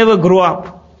back, he never grew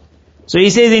up. So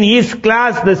he says in his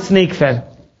class, the snake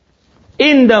fell.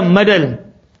 In the middle.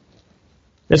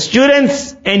 The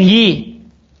students and he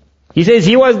says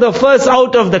he was the first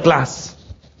out of the class.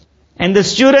 And the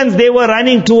students, they were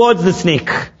running towards the snake.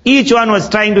 Each one was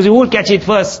trying to see who will catch it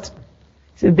first.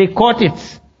 He said they caught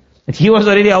it. But he was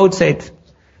already outside.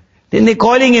 Then they're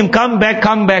calling him, come back,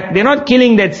 come back. They're not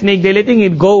killing that snake, they're letting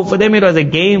it go. For them it was a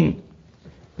game.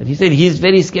 But he said he's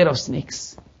very scared of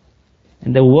snakes.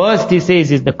 And the worst, he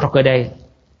says, is the crocodile.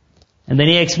 And then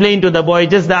he explained to the boy,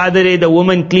 just the other day, the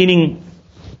woman cleaning,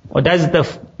 or does the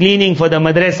cleaning for the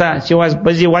madrasa, she was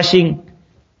busy washing.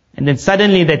 And then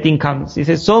suddenly that thing comes. He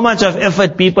says, so much of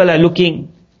effort people are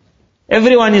looking.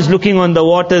 Everyone is looking on the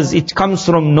waters. It comes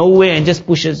from nowhere and just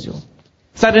pushes you.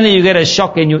 Suddenly you get a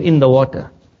shock and you're in the water.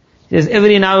 He says,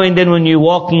 every now and then when you're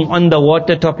walking on the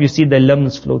water top, you see the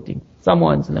limbs floating.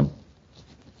 Someone's limb.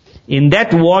 In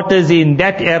that waters, in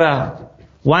that era,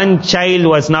 one child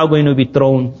was now going to be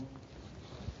thrown.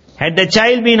 Had the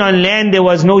child been on land, there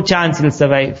was no chance he'll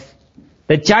survive.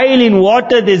 The child in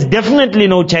water, there's definitely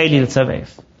no child he'll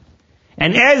survive.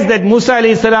 And as that Musa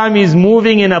alayhi salam is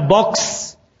moving in a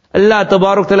box, Allah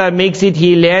Tabarak Ta'ala makes it,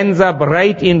 he lands up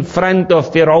right in front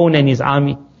of Fir'aun and his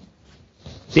army.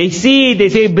 They see, they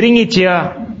say, bring it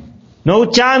here. No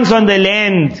chance on the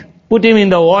land. Put him in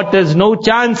the waters. No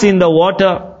chance in the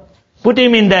water. Put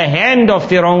him in the hand of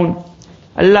Fir'aun.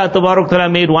 Allah Tabarak Ta'ala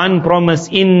made one promise,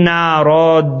 Inna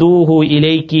radduhu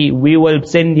ilayki, we will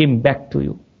send him back to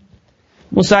you.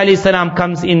 Musa alayhi salam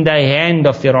comes in the hand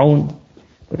of Fir'aun.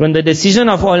 But when the decision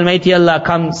of Almighty Allah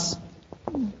comes,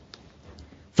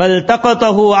 فَالْتَقَطَهُ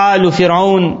آلُ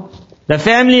فِرْعَوْنَ, the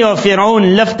family of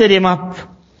Fir'aun lifted him up.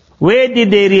 Where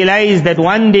did they realize that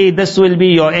one day this will be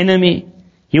your enemy?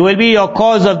 He will be your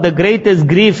cause of the greatest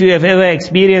grief you have ever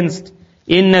experienced.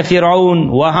 Inna Fir'aun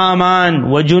wa Haman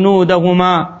wa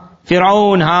junudahuma.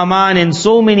 Fir'aun, Haman and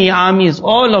so many armies,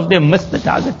 all of them missed the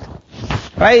target.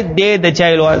 Right there the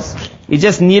child was. He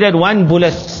just needed one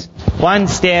bullet, one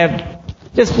stab.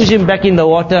 Just push him back in the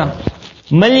water.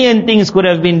 Million things could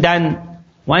have been done.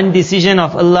 One decision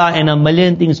of Allah and a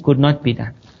million things could not be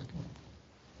done.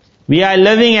 We are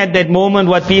living at that moment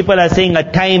what people are saying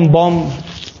a time bomb.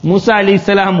 Musa alayhi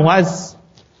salam was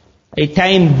a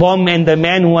time bomb, and the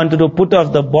man who wanted to put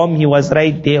off the bomb, he was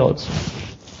right there also.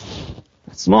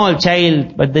 A small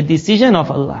child, but the decision of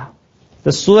Allah.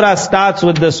 The surah starts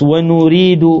with this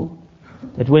وَنُرِيدُ,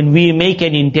 that when we make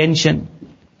an intention,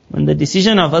 when the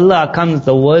decision of Allah comes,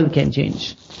 the world can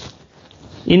change.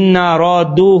 Inna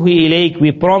radduhu ilayk,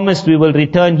 we promised we will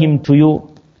return him to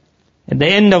you. At the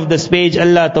end of this page,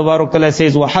 Allah Tabarak Ta'ala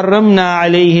says, وَحَرَّمْنَا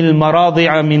عَلَيْهِ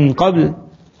الْمَرَاضِعَ مِنْ قَبْلِ.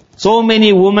 So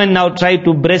many women now try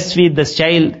to breastfeed this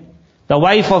child. The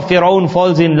wife of Fir'aun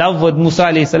falls in love with Musa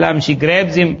alayhi salam. She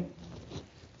grabs him.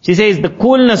 She says, the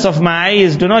coolness of my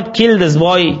eyes, do not kill this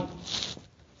boy.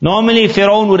 Normally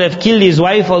Fir'aun would have killed his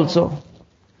wife also.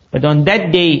 But on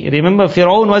that day, remember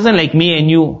Fir'aun wasn't like me and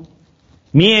you.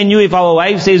 Me and you, if our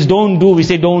wife says don't do, we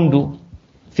say don't do.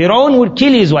 Fir'aun would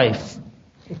kill his wife.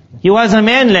 He was a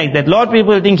man like that. A lot of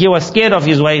people think he was scared of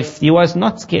his wife. He was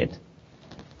not scared.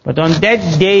 But on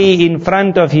that day in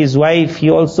front of his wife,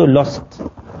 he also lost.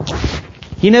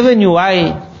 He never knew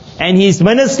why. And his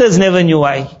ministers never knew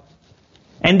why.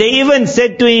 And they even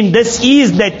said to him, this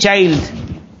is that child.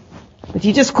 But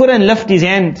he just couldn't lift his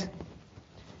hand.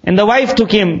 And the wife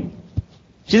took him.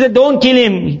 She said, don't kill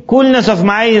him. Coolness of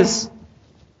my eyes.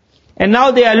 And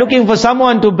now they are looking for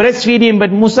someone to breastfeed him,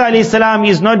 but Musa alayhi salam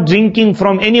is not drinking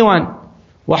from anyone.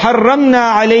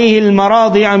 وَحَرَّمْنَا عَلَيْهِ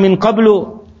الْمَرَاضِعَ مِنْ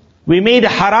قَبْلُ. We made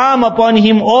haram upon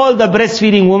him all the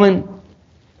breastfeeding women.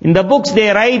 In the books they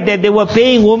write that they were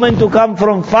paying women to come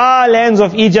from far lands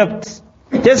of Egypt,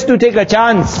 just to take a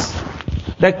chance.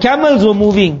 The camels were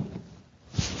moving.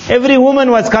 Every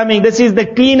woman was coming. This is the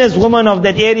cleanest woman of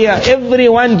that area.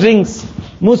 Everyone drinks.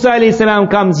 Musa alayhi salam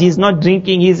comes, he's not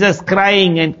drinking, he's just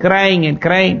crying and crying and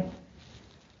crying.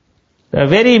 The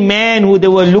very man who they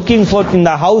were looking for in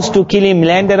the house to kill him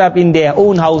landed up in their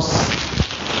own house.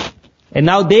 And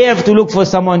now they have to look for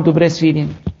someone to breastfeed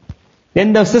him.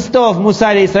 Then the sister of Musa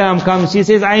alayhi salam comes, she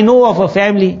says, I know of a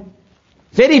family,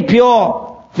 very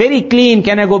pure, very clean,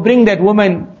 can I go bring that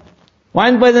woman?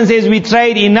 One person says, we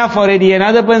tried enough already.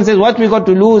 Another person says, what we got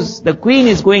to lose? The queen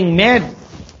is going mad.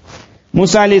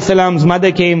 Musa alayhi salam's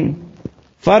mother came.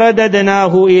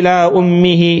 فَرَدَدْنَاهُ إِلَىٰ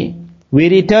أُمِّهِ. We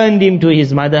returned him to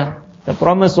his mother. The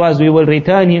promise was we will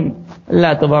return him.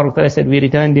 Allah Tabarak Ta'ala said we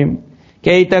returned him.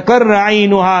 كَيْ تَقَرَّ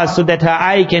عَيْنُهَا, so that her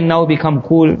eye can now become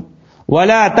cool.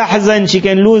 وَلَا تَحْزَنْ, she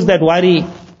can lose that worry.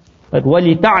 But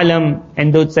وَلِتَعْلَمْ,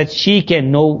 and that she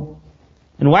can know.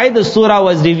 And why the surah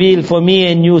was revealed for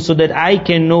me and you, so that I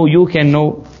can know, you can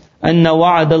know. أَنَّ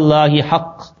وَعَدَ اللَّهِ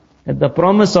حَقٌّ, that the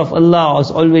promise of Allah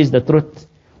was always the truth.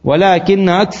 وَلَكِنَّ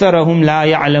أَكْثَرَهُمْ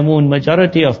لَا يَعْلَمُونَ,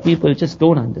 majority of people just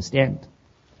don't understand.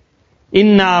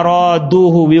 إِنَّا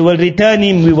رَادُّوهُ, we will return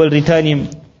him, we will return him.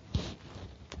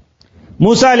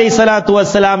 Musa alayhi salatu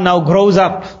wasalam now grows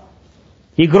up.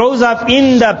 He grows up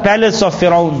in the palace of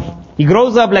Fir'aun. He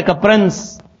grows up like a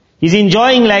prince. He's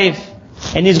enjoying life.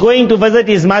 And he's going to visit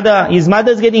his mother. His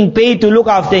mother's getting paid to look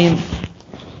after him.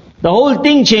 The whole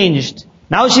thing changed.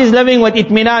 Now she's living with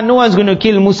itminan, no one's going to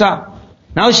kill Musa.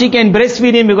 Now she can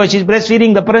breastfeed him because she's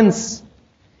breastfeeding the prince.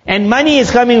 And money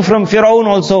is coming from Fir'aun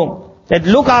also, that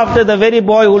look after the very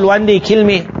boy who will one day kill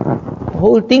me. The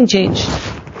whole thing changed.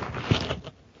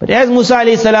 But as Musa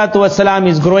alayhi salatu wasalam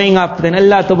is growing up, then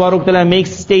Allah Tabarak Ta'ala makes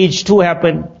stage 2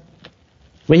 happen.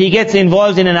 Where he gets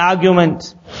involved in an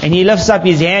argument, and he lifts up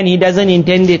his hand, he doesn't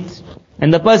intend it.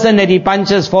 And the person that he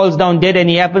punches falls down dead, and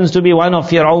he happens to be one of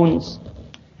Fir'aun's.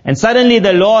 And suddenly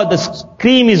the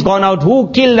scream is gone out,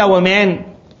 who killed our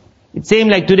man? It seems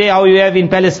like today how you have in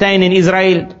Palestine and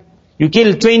Israel. You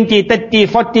kill 20, 30,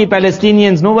 40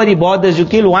 Palestinians, nobody bothers. You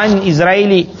kill one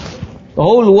Israeli, the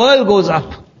whole world goes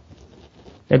up.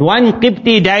 That one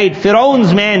Qibti died,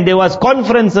 Firaun's man, there was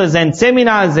conferences and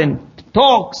seminars and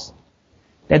talks.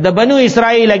 That the Banu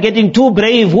Israel are getting too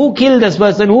brave. Who killed this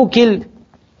person? Who killed?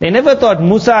 They never thought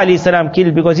Musa alayhi salam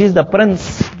killed because he's the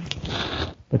prince.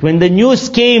 But when the news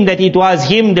came that it was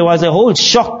him, there was a whole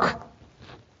shock.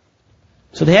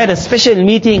 So they had a special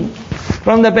meeting.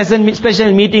 From the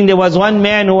special meeting, there was one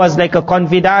man who was like a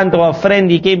confidant or a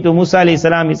friend. He came to Musa alayhi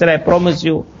salam. He said, I promise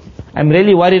you, I'm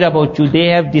really worried about you. They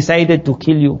have decided to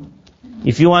kill you.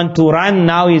 If you want to run,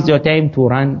 now is your time to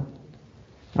run.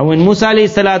 And when Musa alayhi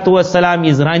salatu wasalam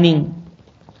is running,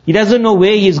 he doesn't know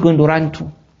where he is going to run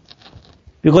to.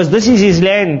 Because this is his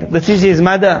land, this is his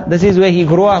mother, this is where he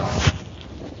grew up.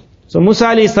 So Musa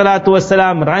alayhi salatu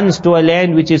wasalam runs to a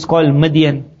land which is called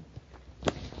Madian.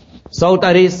 South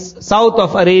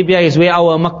of Arabia is where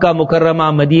our Makkah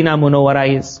Mukarramah Medina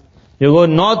Munawwara is. You go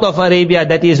north of Arabia,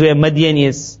 that is where Madian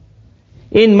is.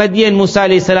 In Madian, Musa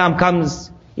alayhi salam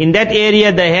comes. In that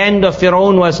area, the hand of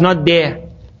Firaun was not there.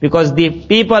 Because the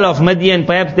people of Madian,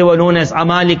 perhaps they were known as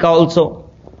Amalika also.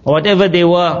 Or whatever they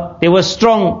were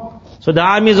strong. So the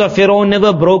armies of Firaun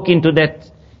never broke into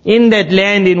that. In that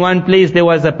land, in one place, there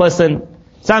was a person.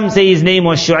 Some say his name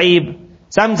was Shu'aib.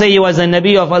 Some say he was a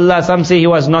Nabi of Allah. Some say he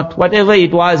was not. Whatever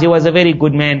it was, he was a very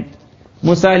good man.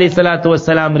 Musa alayhi salatu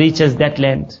wasalam reaches that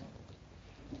land.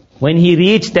 When he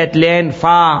reached that land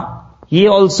far, he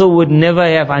also would never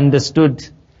have understood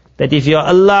that if your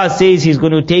Allah says He's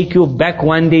going to take you back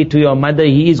one day to your mother,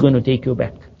 He is going to take you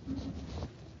back.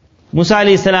 Musa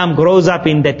alayhi salam grows up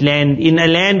in that land, in a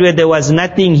land where there was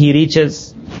nothing. He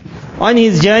reaches. On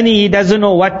his journey, he doesn't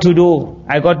know what to do.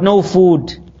 I got no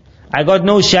food. I got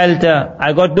no shelter.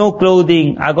 I got no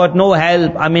clothing. I got no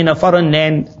help. I'm in a foreign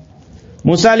land.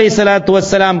 Musa alayhi salatu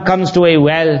wasalam comes to a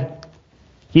well.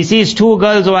 He sees two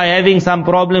girls who are having some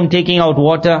problem taking out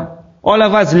water. All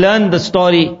of us learn the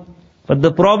story. But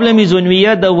the problem is when we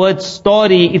hear the word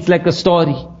story, it's like a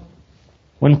story.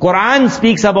 When Quran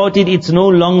speaks about it, it's no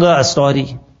longer a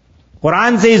story.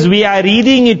 Quran says, we are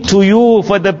reading it to you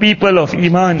for the people of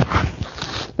Iman.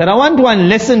 That I want one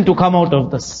lesson to come out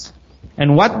of this.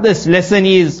 And what this lesson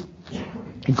is,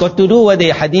 it got to do with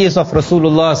the hadith of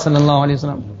Rasulullah sallallahu alaihi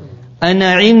wasallam.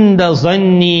 Ana inda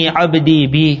zanni abdi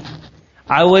bi.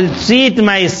 I will treat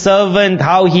my servant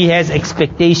how he has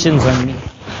expectations on me.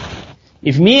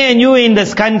 If me and you in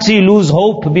this country lose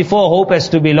hope before hope has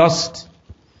to be lost,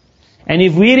 and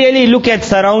if we really look at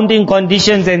surrounding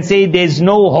conditions and say there's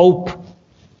no hope,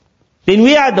 then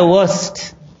we are the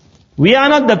worst. We are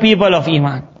not the people of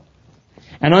Iman.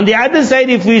 And on the other side,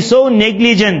 if we're so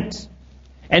negligent,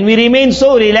 and we remain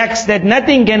so relaxed that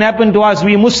nothing can happen to us,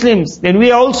 we Muslims, then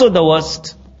we are also the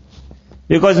worst.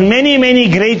 Because many, many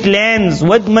great lands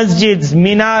with masjids,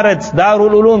 minarets,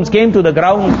 Darul Ulums came to the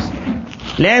ground.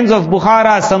 Lands of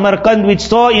Bukhara, Samarkand, which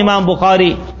saw Imam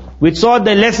Bukhari, which saw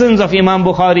the lessons of Imam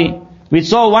Bukhari, which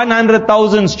saw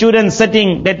 100,000 students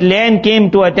sitting, that land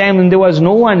came to a time when there was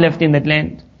no one left in that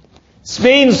land.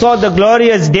 Spain saw the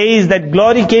glorious days, that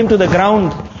glory came to the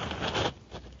ground.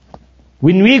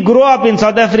 When we grew up in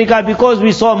South Africa, because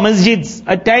we saw masjids,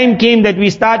 a time came that we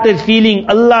started feeling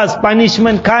Allah's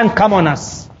punishment can't come on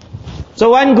us. So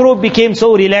one group became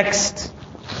so relaxed.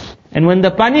 And when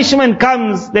the punishment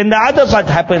comes, then the other part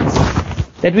happens.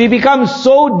 That we become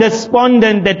so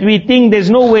despondent that we think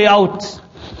there's no way out.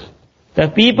 The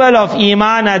people of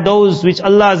Iman are those which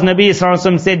Allah's Nabi sallallahu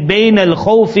alaihi wasallam said, Bain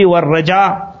al-khawfi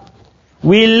wal-raja.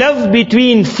 We live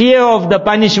between fear of the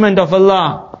punishment of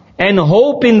Allah and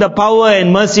hope in the power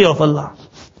and mercy of Allah.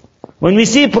 When we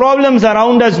see problems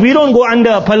around us, we don't go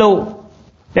under a pillow.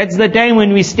 That's the time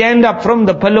when we stand up from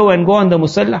the pillow and go on the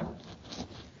musalla.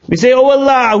 We say, oh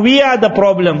Allah, we are the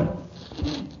problem.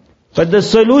 But the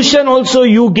solution also,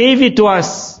 you gave it to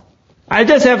us. I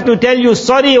just have to tell you,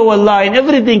 sorry, oh Allah, and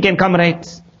everything can come right.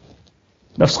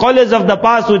 The scholars of the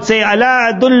past would say,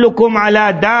 Ala adullukum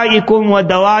ala da'ikum wa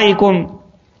dawa'ikum.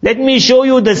 Let me show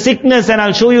you the sickness and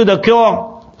I'll show you the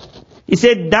cure. He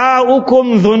said,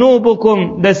 Da'ukum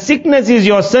dhunubukum. The sickness is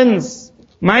your sins,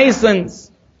 my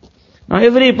sins. Now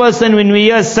every person, when we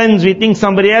hear sins, we think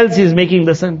somebody else is making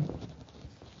the sin.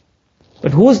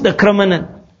 But who's the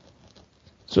criminal?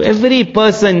 So every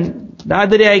person, the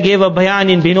other day I gave a bayan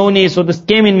in Binoni, so this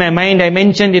came in my mind, I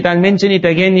mentioned it, I'll mention it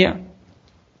again here.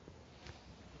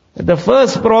 The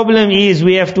first problem is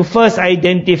we have to first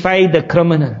identify the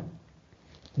criminal.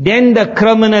 Then the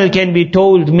criminal can be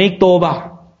told, make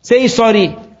tawbah. Say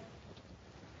sorry.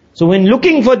 So when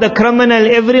looking for the criminal,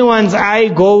 everyone's eye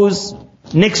goes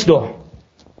next door.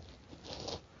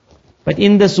 But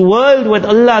in this world with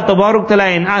Allah Tabaruk Ta'ala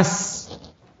and us,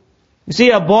 you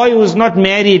see a boy who's not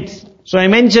married, so I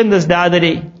mentioned this the other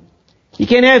day, he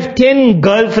can have 10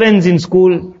 girlfriends in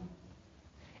school,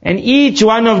 and each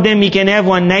one of them he can have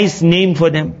one nice name for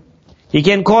them. He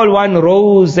can call one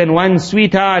Rose and one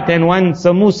Sweetheart and one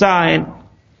Samosa, and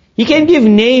he can give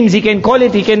names, he can call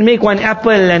it, he can make one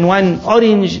apple and one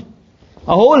orange.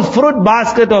 A whole fruit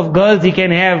basket of girls he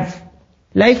can have.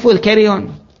 Life will carry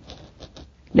on.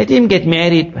 Let him get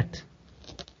married, but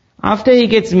after he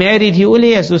gets married, he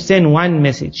only has to send one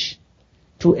message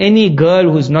to any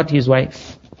girl who's not his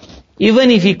wife.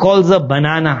 Even if he calls her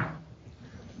banana.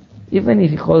 Even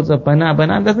if he calls her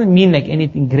banana doesn't mean like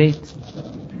anything great.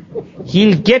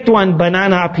 He'll get one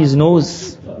banana up his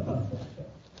nose.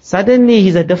 Suddenly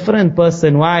he's a different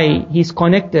person. Why? He's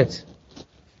connected.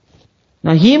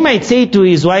 Now he might say to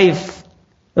his wife,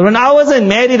 when I wasn't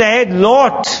married, I had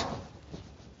lot.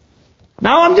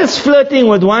 Now I'm just flirting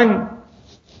with one.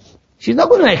 She's not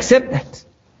going to accept that.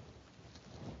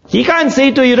 He can't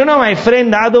say to you, you know my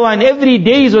friend, the other one, every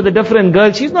day is with a different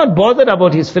girl. She's not bothered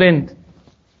about his friend.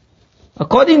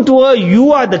 According to her,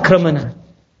 you are the criminal.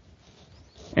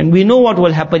 And we know what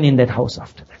will happen in that house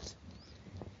after that.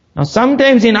 Now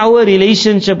sometimes in our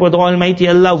relationship with Almighty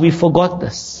Allah, we forgot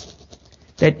this.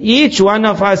 That each one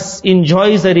of us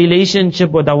enjoys a relationship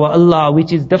with our Allah,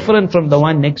 which is different from the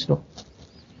one next door.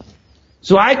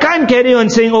 So I can't carry on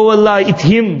saying, oh Allah, it's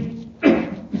him.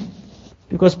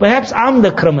 Because perhaps I'm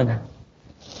the criminal.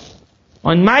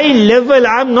 On my level,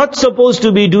 I'm not supposed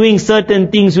to be doing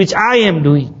certain things which I am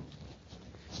doing.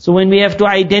 So when we have to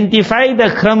identify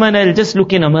the criminal, just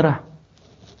look in a mirror.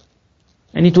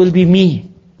 And it will be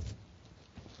me.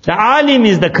 The alim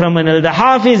is the criminal, the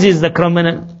hafiz is the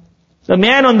criminal. The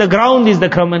man on the ground is the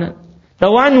criminal. The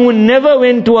one who never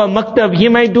went to a maktab, he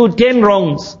might do 10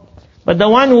 wrongs. But the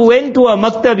one who went to a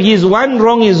maktab, his one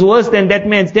wrong is worse than that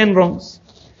man's 10 wrongs.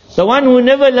 The one who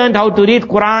never learned how to read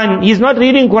Quran, he's not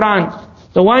reading Quran.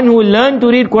 The one who learned to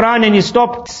read Quran and he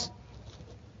stopped,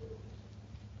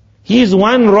 his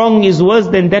one wrong is worse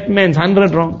than that man's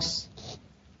 100 wrongs.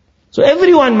 So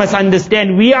everyone must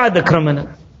understand we are the criminal.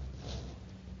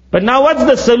 But now what's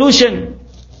the solution?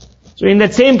 So in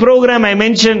that same program I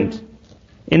mentioned,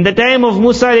 in the time of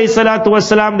Musa alayhi salatu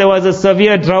wasalam, there was a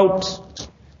severe drought.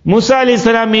 Musa alayhi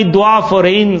salam made dua for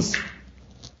rains.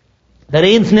 The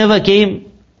rains never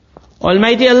came.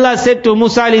 Almighty Allah said to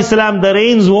Musa alayhi salam, the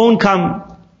rains won't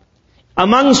come.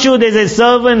 Amongst you there's a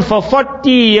servant, for 40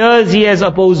 years he has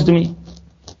opposed me.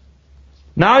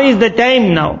 Now is the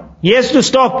time now. He has to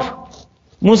stop.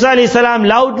 Musa alayhi salam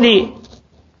loudly,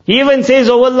 he even says,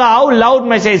 oh Allah, how loud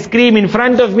must I scream? In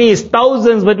front of me is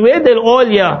thousands, but where they'll all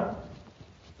hear?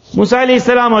 Musa alayhi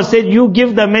salam said, you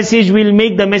give the message, we'll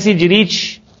make the message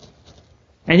reach.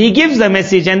 And he gives the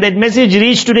message, and that message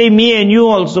reached today me and you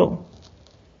also.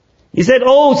 He said,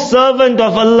 oh servant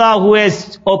of Allah who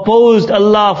has opposed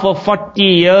Allah for 40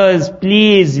 years,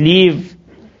 please leave.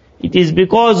 It is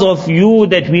because of you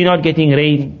that we're not getting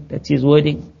rain. That's his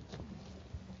wording.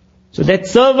 So that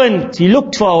servant, he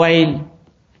looked for a while.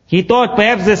 He thought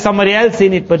perhaps there's somebody else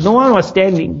in it, but no one was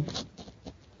standing.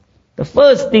 The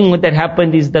first thing that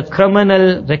happened is the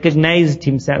criminal recognized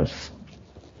himself.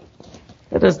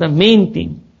 That was the main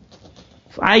thing.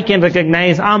 If I can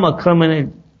recognize I'm a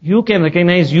criminal, you can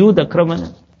recognize you the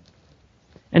criminal.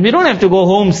 And we don't have to go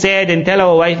home sad and tell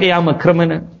our wife, hey, I'm a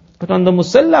criminal. But on the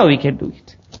musalla we can do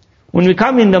it. When we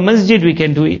come in the masjid we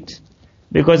can do it.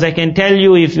 Because I can tell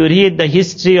you, if you read the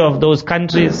history of those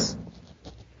countries,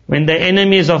 when the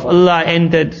enemies of Allah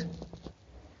entered,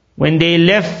 when they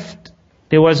left,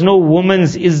 there was no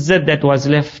woman's izzat that was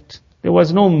left. There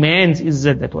was no man's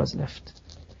izzat that was left.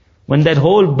 When that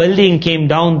whole building came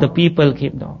down, the people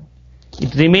came down.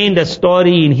 It remained a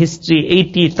story in history.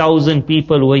 80,000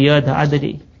 people were here the other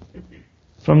day.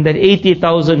 From that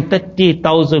 80,000,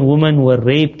 30,000 women were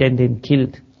raped and then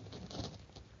killed.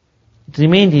 It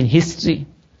remained in history.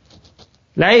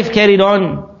 Life carried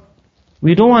on.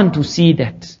 We don't want to see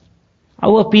that.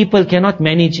 Our people cannot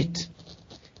manage it.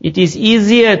 It is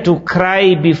easier to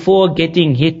cry before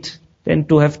getting hit than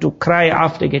to have to cry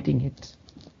after getting hit.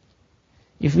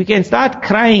 If we can start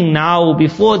crying now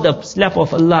before the slap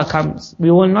of Allah comes,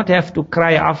 we will not have to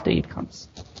cry after it comes.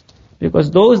 Because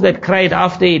those that cried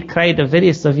after it cried a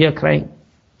very severe crying.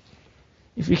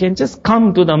 If we can just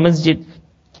come to the masjid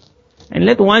and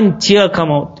let one tear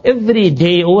come out every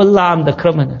day, oh Allah, I'm the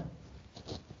criminal.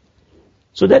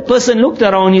 So that person looked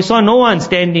around, he saw no one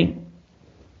standing.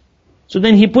 So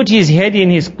then he put his head in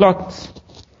his cloth.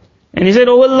 And he said,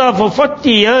 oh Allah, for 40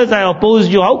 years I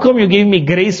opposed you. How come you gave me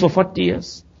grace for 40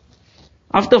 years?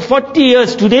 After 40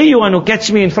 years, today you want to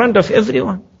catch me in front of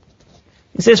everyone.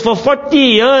 He says, for 40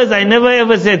 years I never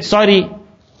ever said sorry.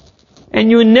 And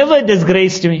you never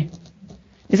disgraced me.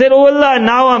 He said, oh Allah,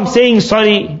 now I'm saying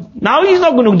sorry. Now He's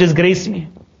not going to disgrace me.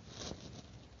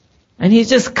 And he's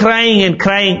just crying and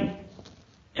crying.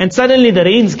 And suddenly the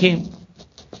rains came.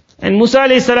 And Musa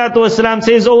alayhi salatu wasalam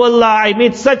says, oh Allah, I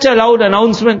made such a loud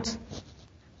announcement.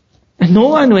 And no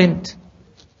one went.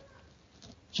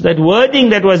 So that wording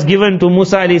that was given to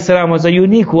Musa alayhi salam was a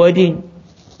unique wording.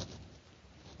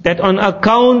 That on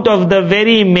account of the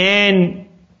very man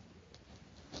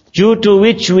due to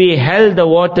which we held the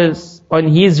waters, on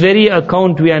his very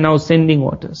account we are now sending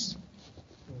waters.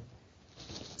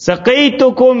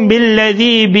 سَقَيْتُكُمْ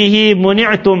بِالَّذِي بِهِ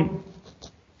مُنِعْتُمْ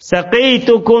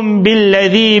سَقَيْتُكُمْ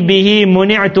بِالَّذِي بِهِ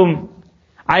مُنِعْتُمْ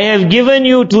I have given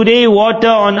you today water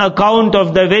on account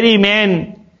of the very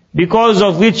man because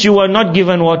of which you were not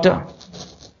given water.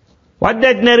 What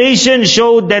that narration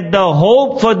showed, that the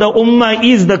hope for the ummah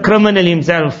is the criminal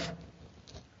himself.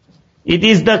 It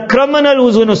is the criminal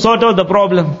who's going to sort out the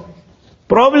problem.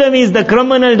 Problem is the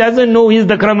criminal doesn't know he's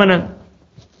the criminal.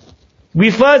 We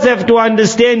first have to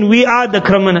understand we are the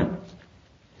criminal.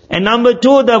 And number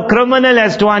two, the criminal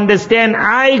has to understand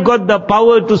I got the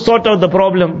power to sort out the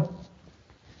problem.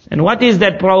 And what is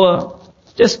that power?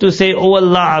 Just to say, oh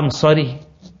Allah, I'm sorry.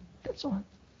 That's all.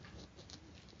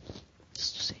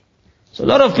 Just to say. So a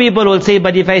lot of people will say,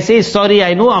 but if I say sorry,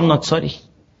 I know I'm not sorry.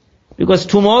 Because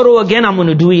tomorrow again I'm going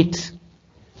to do it.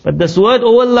 But this word,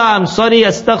 oh Allah, I'm sorry,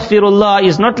 astaghfirullah,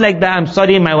 is not like that, I'm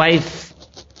sorry, my wife.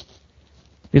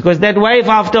 Because that wife,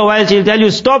 after a while, she'll tell you,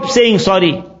 stop saying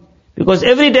sorry. Because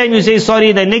every time you say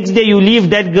sorry, the next day you leave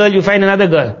that girl, you find another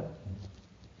girl.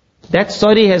 That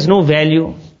sorry has no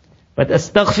value. But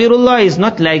astaghfirullah is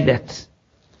not like that.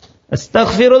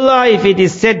 Astaghfirullah, if it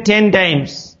is said 10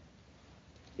 times,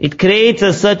 it creates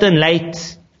a certain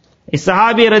light. A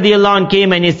Sahabi radiallahu anh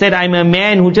came and he said, I'm a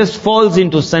man who just falls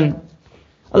into sin.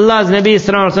 Allah's Nabi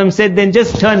sallallahu alaihi wasallam said, then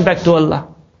just turn back to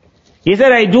Allah. He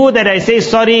said, I do that, I say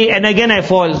sorry, and again I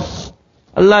fall.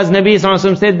 Allah's Nabi sallallahu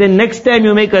alaihi wasallam said, then next time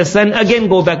you make a sin, again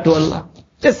go back to Allah.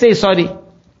 Just say sorry.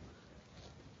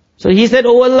 So he said,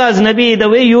 oh Allah's Nabi, the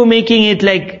way you making it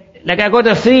like I got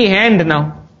a free hand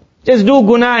now. Just do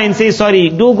guna and say sorry.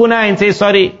 Do guna and say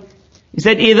sorry. He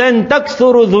said, إِذَنْ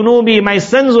تَكْثُرُ ذُنُوبِي My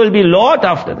sins will be lot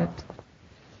after that.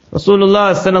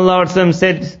 Rasulullah sallallahu alaihi wasallam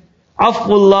said, عَفْوُ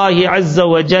اللَّهِ عَزَّ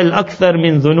وَجَلْ أَكْثَرْ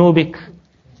مِنْ ذُنُوبِكَ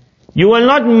You will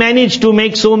not manage to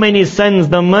make so many sins.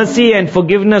 The mercy and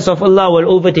forgiveness of Allah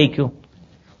will overtake you.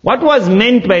 What was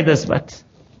meant by this but?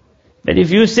 That if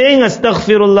you're saying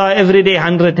astaghfirullah every day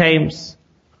 100 times,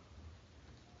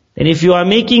 then if you are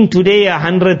making today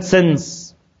 100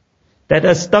 sins, that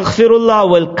astaghfirullah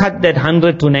will cut that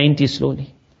 100 to 90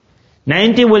 slowly.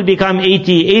 90 will become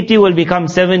 80, 80 will become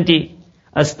 70.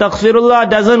 Astaghfirullah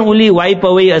doesn't only wipe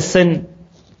away a sin,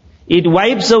 it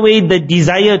wipes away the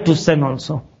desire to sin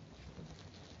also.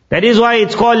 That is why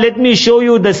it's called, let me show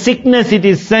you the sickness, it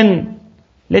is sin.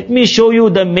 Let me show you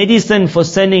the medicine for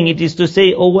sinning. It is to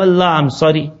say, oh Allah, I'm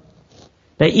sorry.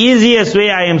 The easiest way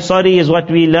I am sorry is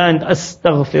what we learned,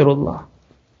 astaghfirullah.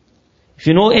 If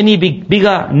you know any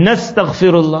bigger,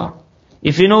 nastaghfirullah.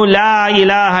 If you know, la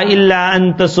ilaha illa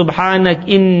anta subhanak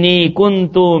inni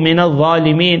kuntu minal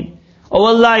zalimin. Oh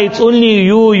Allah, it's only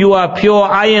you are pure,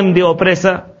 I am the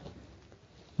oppressor.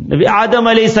 Nabi Adam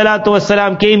alayhi salatu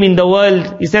wasalam came in the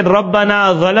world. He said,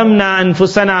 Rabbana zalamna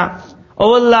anfusana.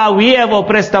 Oh Allah, we have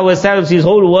oppressed ourselves. His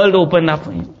whole world opened up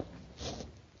for him.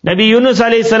 Nabi Yunus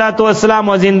alayhi salatu wasalam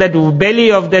was in that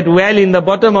belly of that well in the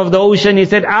bottom of the ocean. He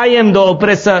said, I am the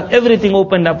oppressor. Everything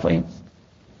opened up for him.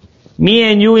 Me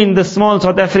and you in the small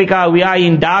South Africa, we are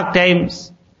in dark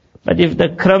times. But if the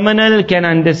criminal can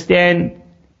understand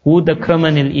who the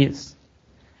criminal is,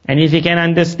 and if he can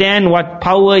understand what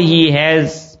power he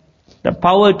has, the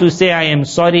power to say, I am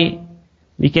sorry,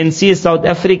 we can see South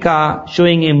Africa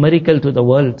showing a miracle to the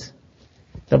world.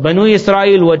 The Banu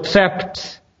Israel were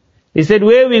trapped. They said,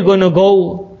 where are we going to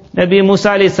go? Nabi Musa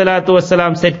alayhi salatu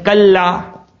wasalam said,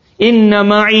 Kalla, inna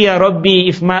ma'iya Rabbi,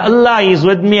 if my Allah is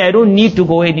with me, I don't need to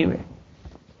go anywhere.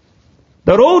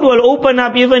 The road will open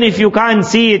up even if you can't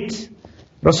see it.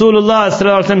 Rasulullah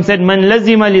sallallahu alaihi wasallam said, Man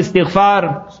lazima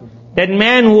al-istighfar. That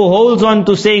man who holds on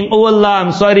to saying, oh Allah,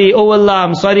 I'm sorry, oh Allah,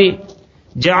 I'm sorry.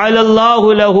 جَعَلَ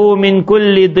اللَّهُ لَهُ مِنْ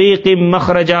كُلِّ ضِيقٍ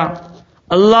مَخْرَجًا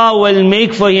Allah will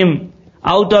make for him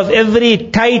out of every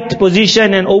tight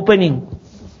position and opening.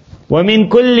 وَمِنْ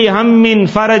كُلِّ هَمٍّ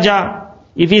فَرَجًا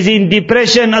If he's in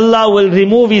depression, Allah will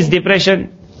remove his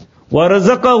depression.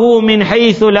 وَرَزَقَهُ مِنْ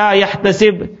حَيْثُ لَا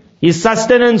يَحْتَسِبْ His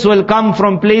sustenance will come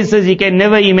from places he can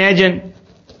never imagine.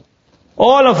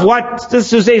 All of what? Just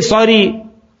to say sorry.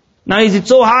 Now is it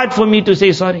so hard for me to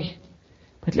say sorry?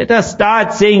 But let us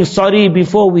start saying sorry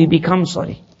before we become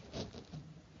sorry.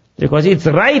 Because it's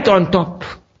right on top.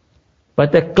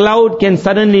 But the cloud can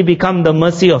suddenly become the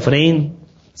mercy of rain.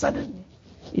 Suddenly.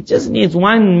 It just needs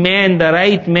one man, the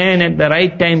right man at the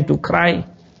right time to cry.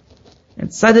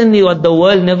 And suddenly what the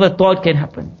world never thought can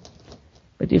happen.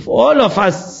 But if all of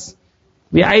us,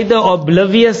 we're either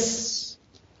oblivious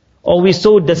or we're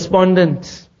so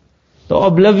despondent. The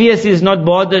oblivious is not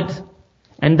bothered.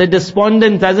 And the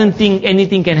despondent doesn't think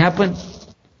anything can happen.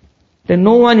 Then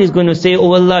no one is going to say,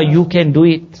 oh Allah, you can do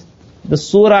it. The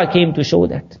surah came to show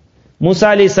that. Musa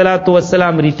alayhi salatu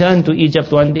wasalam returned to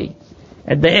Egypt one day.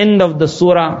 At the end of the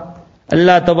surah,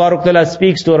 Allah tabarak ta'ala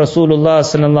speaks to Rasulullah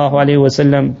sallallahu alayhi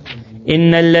wasallam,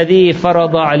 إِنَّ الَّذِي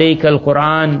فَرَضَ عَلَيْكَ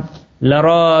الْقُرْآنِ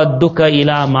لَرَادُّكَ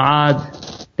إِلَى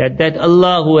مَعَادٍ. That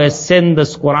Allah who has sent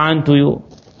this Qur'an to you,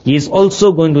 He is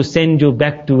also going to send you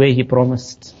back to where He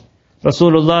promised.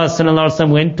 Rasulullah sallallahu alaihi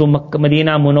wasallam went to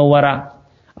Medina Munawwara.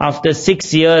 After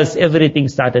 6 years, everything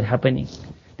started happening.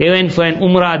 They went for an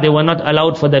umrah, they were not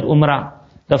allowed for that umrah.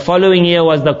 The following year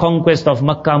was the conquest of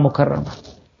Makkah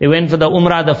Mukarramah. They went for the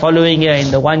umrah the following year,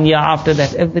 and the 1 year after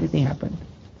that, everything happened.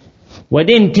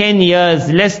 Within 10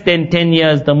 years, less than 10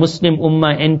 years, the Muslim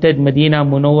Ummah entered Medina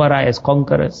Munawwara as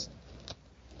conquerors.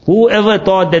 Whoever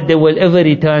thought that they will ever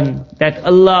return, that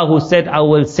Allah who said, I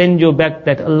will send you back,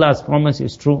 that Allah's promise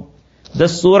is true. The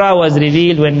surah was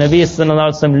revealed when Nabi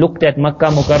sallallahu alaihi wasallam looked at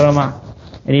Makkah Mukarramah,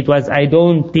 and it was, I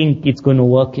don't think it's going to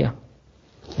work here.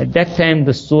 At that time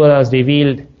the surah was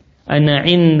revealed, Ana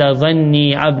inda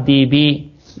dhanni abdi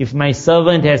bi. If my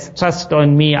servant has trust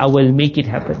on me, I will make it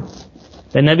happen.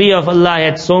 The Nabi of Allah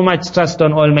had so much trust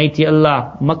on Almighty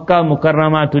Allah. Makkah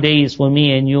Mukarramah today is for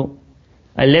me and you.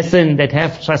 A lesson that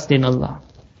have trust in Allah.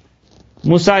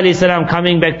 Musa alayhi salam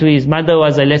coming back to his mother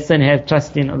was a lesson, have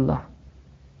trust in Allah.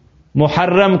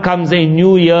 Muharram comes, a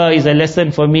new year is a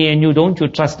lesson for me and you, don't you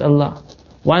trust Allah.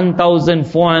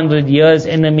 1,400 years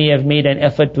enemy have made an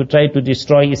effort to try to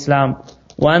destroy Islam.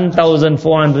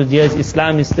 1,400 years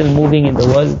Islam is still moving in the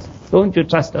world. Don't you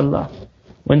trust Allah?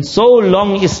 When so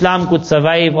long Islam could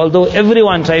survive, although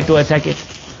everyone tried to attack it,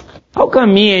 how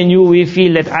come me and you, we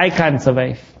feel that I can't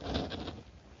survive?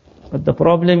 But the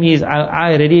problem is,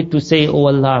 I ready to say, oh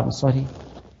Allah, I'm sorry.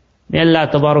 May Allah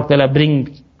tabarak ta'ala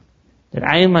bring that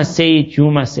I must say it,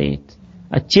 you must say it.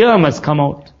 A cheer must come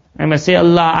out. I must say,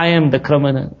 Allah, I am the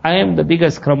criminal. I am the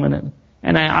biggest criminal.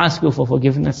 And I ask you for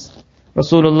forgiveness.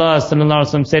 Rasulullah sallallahu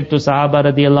alaihi wasallam said to Sahaba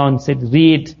radiyallahu anhu, said,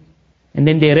 read. And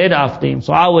then they read after him.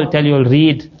 So I will tell you all,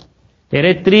 read. They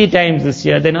read 3 times this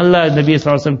year. Then Allah, Nabi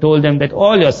sallallahu alaihi wasallam told them that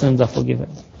all your sins are forgiven.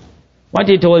 What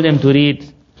He told them to read?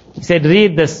 He said,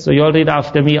 read this. So you all read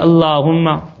after me.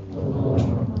 Allahumma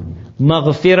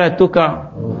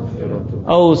maghfiratuka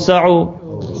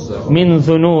awsa'u min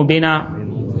dhunubina.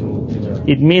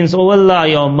 It means, oh Allah,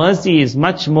 your mercy is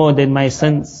much more than my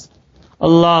sins.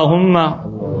 Allahumma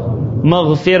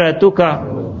maghfiratuka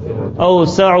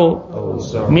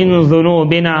awsa'u min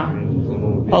dhunubina.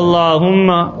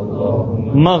 Allahumma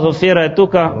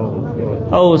maghfiratuka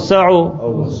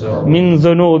awsa'u min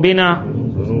dhunubina.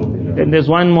 Then there's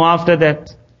one more after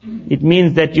that. It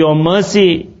means that your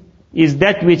mercy is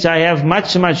that which I have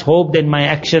much, much hope than my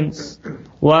actions.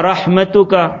 Wa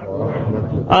rahmatuka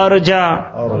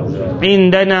arja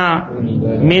indana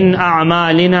min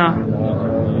a'malina.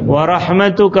 Wa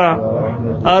rahmatuka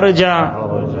arja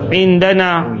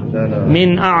indana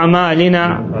min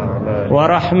a'malina. Wa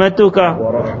rahmatuka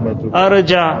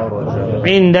arja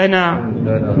indana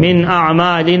min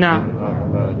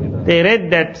a'malina. They read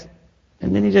that.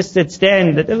 And then he just said,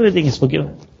 stand, that everything is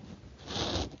forgiven.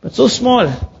 But so small,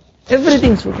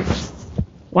 everything is forgiven.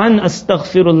 One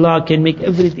astaghfirullah can make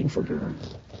everything forgiven.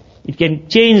 It can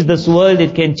change this world,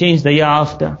 it can change the year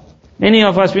after. Many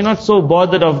of us, we're not so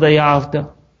bothered of the year after.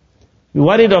 We're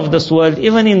worried of this world,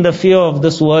 even in the fear of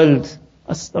this world.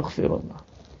 Astaghfirullah.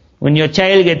 When your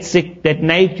child gets sick, that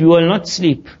night you will not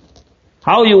sleep.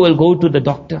 How you will go to the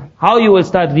doctor? How you will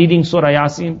start reading Surah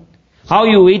Yasin? How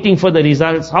you waiting for the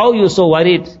results? How you so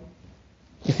worried?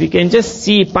 If we can just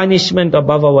see punishment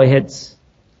above our heads.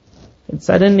 And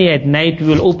suddenly at night we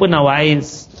will open our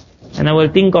eyes and I will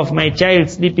think of my child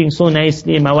sleeping so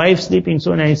nicely, my wife sleeping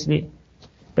so nicely.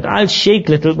 But I'll shake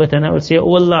a little bit and I will say,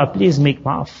 oh Allah, please make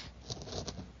maaf.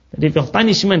 That if your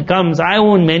punishment comes, I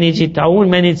won't manage it. I won't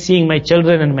manage seeing my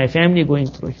children and my family going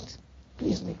through it.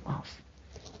 Please make maaf.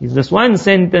 Is this one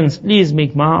sentence, please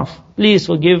make maaf. Please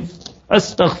forgive.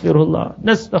 Astaghfirullah,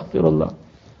 nastaghfirullah.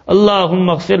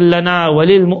 Allahumma ighfir lana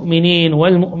walil mu'minin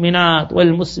wal mu'minat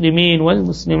wal muslimin wal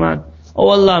muslimat Oh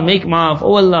Allah, make maaf.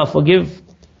 Oh Allah, forgive.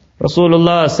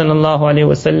 Rasulullah sallallahu alayhi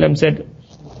wa sallam said,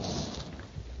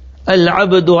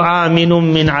 Al-abdu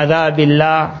aminun min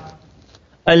adhabillah.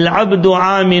 Al-abdu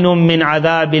aminun min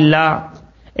adhabillah.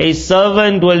 A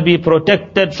servant will be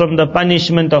protected from the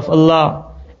punishment of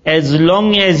Allah as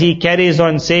long as he carries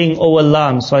on saying, Oh Allah,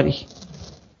 I'm sorry.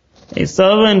 A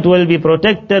servant will be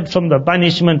protected from the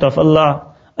punishment of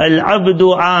Allah.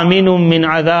 Al-abdu aminun min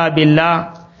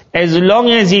adhabillah. As long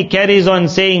as he carries on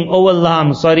saying, Oh Allah,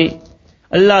 I'm sorry.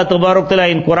 Allah Tabarak Ta'ala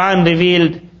in Quran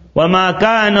revealed, وَمَا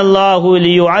كَانَ اللَّهُ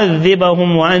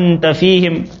لِيُعَذِّبَهُمْ وَأَنْتَ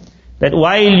فِيهِمْ. That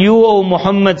while you, O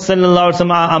Muhammad sallallahu alaihi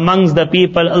wasallam, are amongst the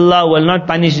people, Allah will not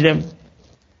punish them.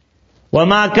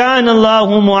 وَمَا كَانَ اللَّهُ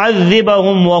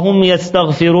مُعَذِّبَهُمْ وَهُمْ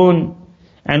يَسْتَغْفِرُونَ.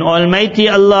 And Almighty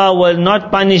Allah will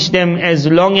not punish them as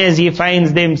long as He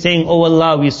finds them saying, Oh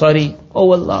Allah, we're sorry.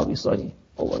 Oh Allah, we're sorry.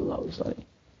 Oh Allah, we're sorry.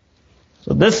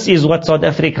 So this is what South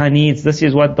Africa needs. This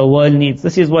is what the world needs.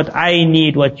 This is what I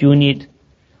need, what you need.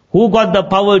 Who got the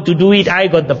power to do it? I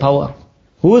got the power.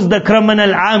 Who's the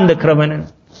criminal? I'm the criminal.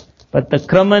 But the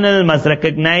criminal must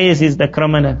recognize he's the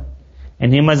criminal.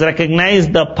 And he must recognize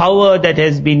the power that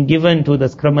has been given to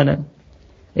this criminal.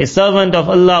 A servant of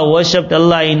Allah worshipped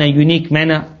Allah in a unique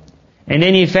manner. And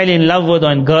then he fell in love with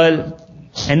one girl.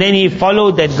 And then he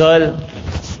followed that girl.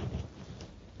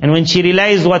 And when she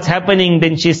realized what's happening,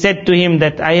 then she said to him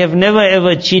that I have never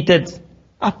ever cheated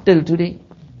up till today.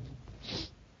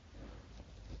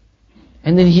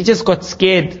 And then he just got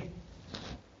scared.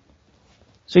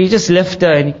 So he just left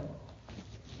her and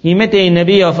he met a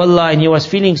Nabi of Allah and he was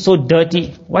feeling so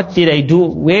dirty. What did I do?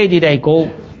 Where did I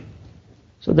go?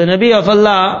 So the Nabi of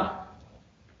Allah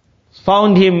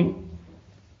found him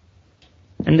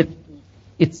and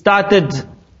it started,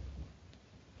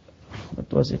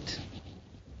 what was it?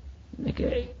 Like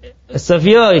a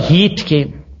severe heat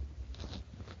came.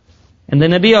 And the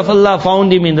Nabi of Allah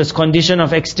found him in this condition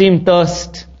of extreme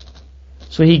thirst.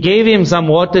 So he gave him some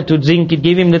water to drink. It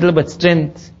gave him a little bit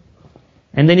strength.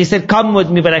 And then he said, come with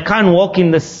me, but I can't walk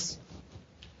in this.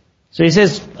 So he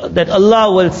says that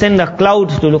Allah will send a cloud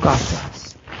to look after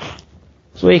us.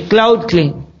 So a cloud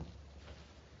came.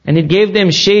 And it gave them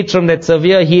shade from that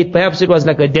severe heat. Perhaps it was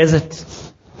like a desert.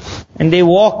 And they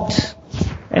walked.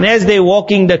 And as they're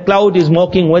walking, the cloud is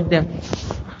walking with them.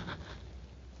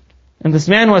 And this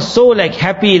man was so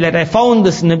happy that I found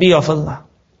this Nabi of Allah.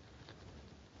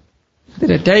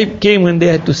 Then a time came when they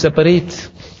had to separate.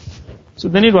 So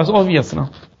then it was obvious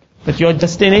now that your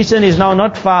destination is now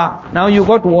not far. Now you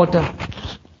got water.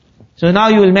 So now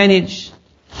you will manage.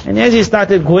 And as he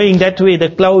started going that way, the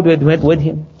cloud went with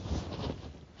him.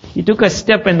 He took a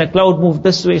step and the cloud moved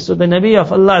this way. So the Nabi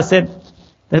of Allah said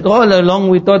that all along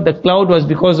we thought the cloud was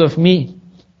because of me.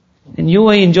 And you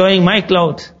were enjoying my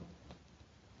cloud.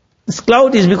 This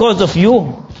cloud is because of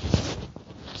you.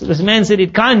 So this man said,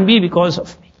 it can't be because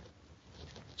of me.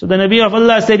 So the Nabi of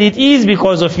Allah said, it is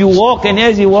because of you. Walk, and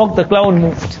as he walked, the cloud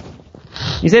moved.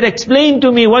 He said, explain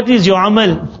to me, what is your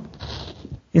amal?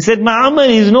 He said, my amal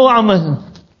is no amal.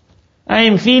 I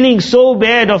am feeling so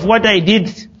bad of what I did.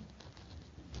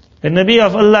 The Nabi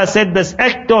of Allah said, this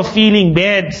act of feeling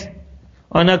bad,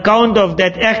 on account of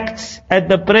that act, at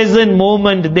the present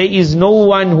moment, there is no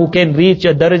one who can reach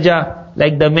a daraja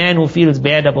like the man who feels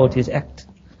bad about his act.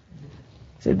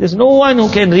 He said, there's no one who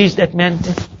can reach that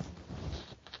mantle.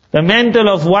 The mantle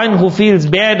of one who feels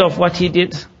bad of what he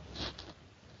did.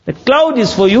 The cloud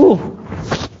is for you.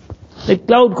 The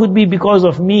cloud could be because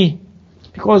of me,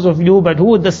 because of you, but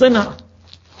who? The sinner.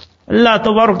 Allah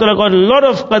Tabarak Ta'ala got a lot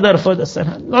of qadr for the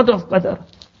sinner, lot of qadr.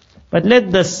 But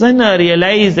let the sinner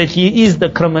realize that he is the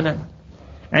criminal.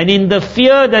 And in the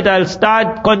fear that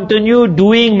I'll continue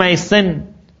doing my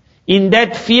sin, in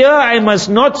that fear I must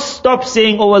not stop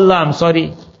saying, Oh Allah, I'm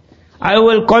sorry. I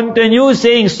will continue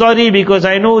saying sorry because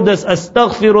I know this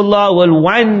astaghfirullah will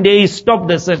one day stop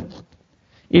the sin.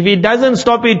 If it doesn't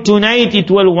stop it tonight,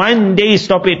 it will one day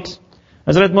stop it.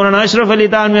 Hazrat Maulana Ashraf Ali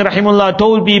Thanvi Rahimullah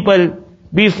told people,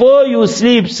 before you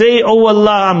sleep, say, Oh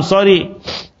Allah, I'm sorry.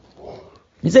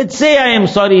 He said, say I am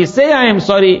sorry, say I am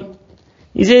sorry.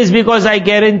 He says, because I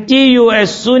guarantee you,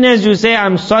 as soon as you say,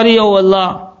 I'm sorry, Oh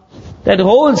Allah, that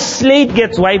whole slate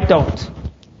gets wiped out.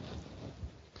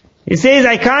 He says,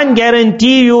 I can't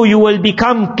guarantee you, you will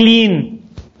become clean.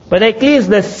 But at least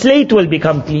the slate will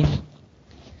become clean.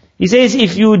 He says,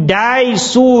 if you die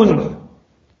soon,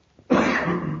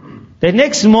 the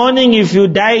next morning if you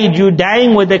died, you're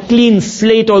dying with a clean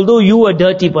slate, although you a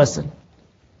dirty person.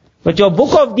 But your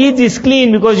book of deeds is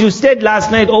clean because you said last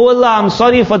night, Oh Allah, I'm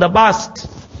sorry for the past.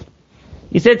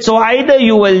 He said, so either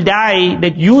you will die,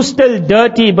 that you still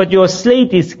dirty, but your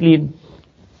slate is clean.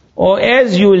 or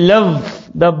as you live,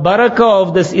 the barakah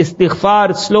of this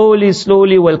istighfar slowly,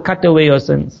 slowly will cut away your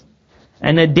sins.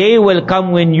 And a day will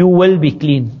come when you will be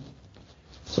clean.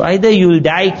 So either you'll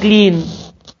die clean,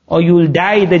 or you'll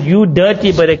die that you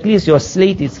dirty, but at least your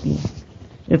slate is clean.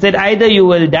 It said either you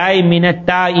will die minat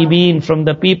ta'ibin, from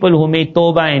the people who made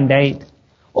tawbah and died,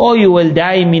 or you will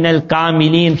die minal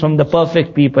kamilin, from the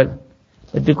perfect people.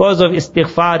 But because of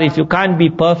istighfar, if you can't be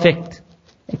perfect,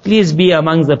 at least be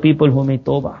amongst the people who made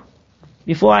tawbah.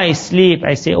 Before I sleep,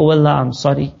 I say, oh Allah, I'm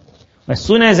sorry. As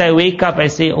soon as I wake up, I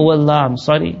say, oh Allah, I'm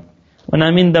sorry. When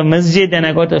I'm in the masjid and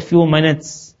I got a few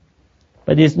minutes,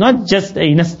 but it's not just a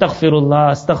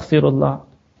astaghfirullah, astaghfirullah.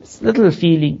 It's little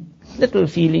feeling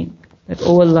that,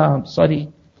 oh Allah, I'm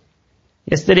sorry.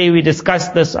 Yesterday we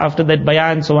discussed this after that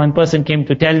bayan, so one person came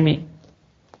to tell me.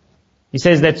 He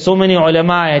says that so many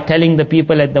ulama are telling the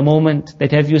people at the moment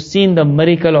that, have you seen the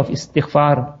miracle of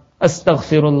istighfar?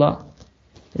 Astaghfirullah.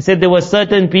 He said there were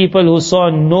certain people who saw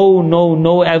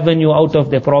no avenue out of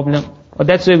their problem. But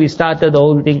that's where we started the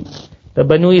whole thing. The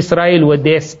Banu Israel were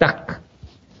there stuck.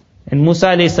 And Musa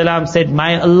alayhi salam said,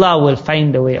 my Allah will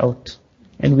find a way out.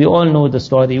 And we all know the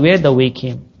story, where the way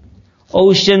came.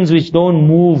 Oceans which don't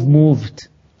move, moved.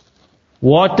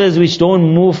 Waters which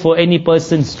don't move for any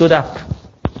person stood up.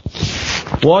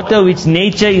 Water which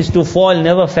nature is to fall,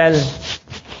 never fell.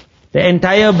 The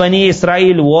entire Bani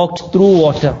Israel walked through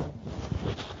water.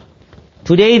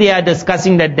 Today they are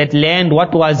discussing that land,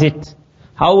 what was it?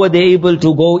 How were they able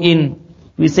to go in?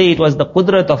 We say it was the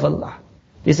qudrat of Allah.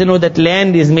 They say no, that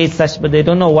land is made such, but they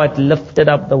don't know what lifted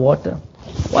up the water.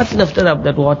 What lifted up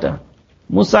that water?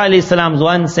 Musa alayhi salam's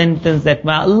one sentence that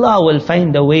my Allah will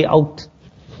find a way out.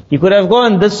 He could have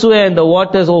gone this way and the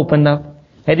waters opened up.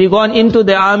 Had he gone into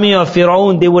the army of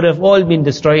Fir'aun, they would have all been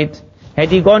destroyed. Had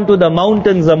he gone to the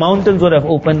mountains would have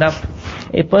opened up.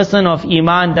 A person of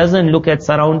Iman doesn't look at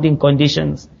surrounding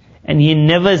conditions, and he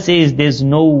never says there's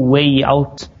no way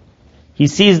out. He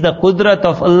sees the qudrat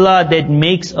of Allah that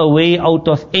makes a way out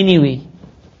of any way.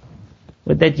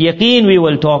 With that yaqeen we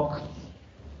will talk.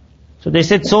 So they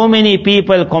said so many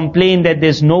people complain that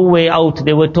there's no way out.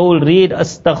 They were told, read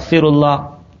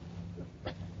astaghfirullah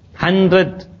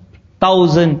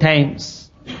 100,000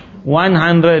 times.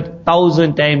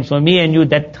 100,000 times. For me and you,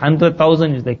 that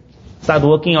 100,000 is like, start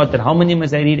working out that how many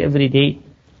must I read every day.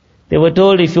 They were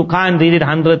told, if you can't read it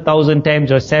 100,000 times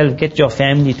yourself, get your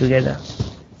family together.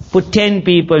 Put 10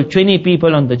 people, 20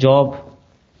 people on the job.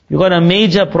 You got a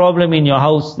major problem in your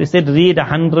house. They said, read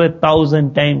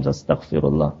 100,000 times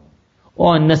astaghfirullah.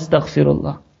 Or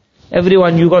nastaghfirullah.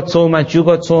 Everyone, you got so much, you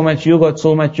got so much, you got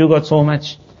so much, you got so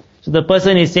much. So the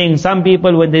person is saying, some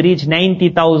people when they reach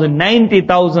 90,000,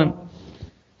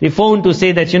 they phone to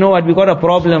say that, you know what, we got a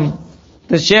problem.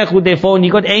 The sheikh who they phone, he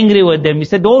got angry with them. He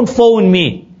said, don't phone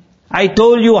me. I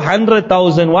told you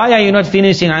 100,000. Why are you not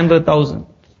finishing 100,000?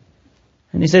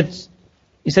 And he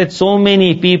said, so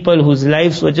many people whose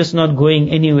lives were just not going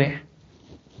anywhere,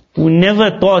 who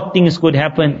never thought things could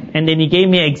happen. And then he gave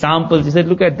me examples. He said,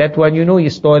 look at that one, you know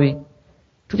his story.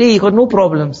 Today he got no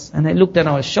problems. And I looked and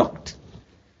I was shocked.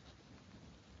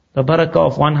 The barakah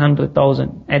of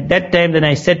 100,000. At that time then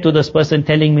I said to this person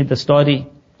telling me the story,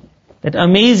 that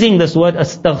amazing this word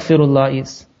astaghfirullah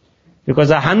is. Because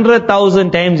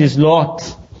 100,000 times is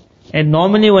lot. And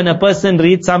normally when a person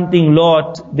reads something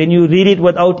lot, then you read it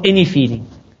without any feeling.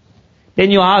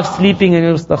 Then you're half sleeping and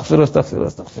you're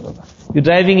astaghfirullah. You're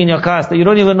driving in your car, you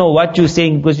don't even know what you're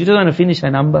saying because you just want to finish a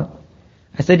number.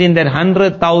 I said in that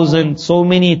 100,000, so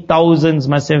many thousands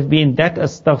must have been that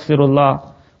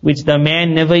astaghfirullah, which the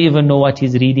man never even know what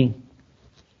he's reading.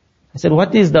 I said,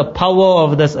 what is the power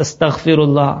of this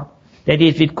astaghfirullah? That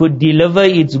if it could deliver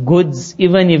its goods,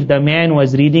 even if the man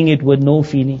was reading it with no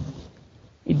feeling,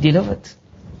 it delivered.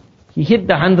 He hit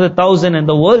the 100,000 and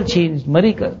the world changed,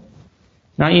 miracle.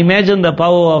 Now imagine the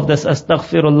power of this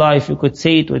astaghfirullah if you could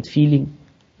say it with feeling.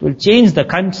 It will change the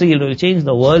country, it will change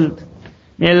the world.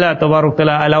 May Allah Tabarak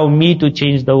Ta'ala allow me to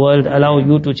change the world, allow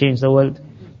you to change the world.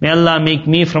 May Allah make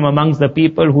me from amongst the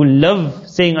people who love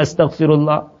saying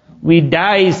astaghfirullah. We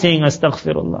die saying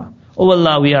astaghfirullah. Oh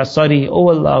Allah, we are sorry. Oh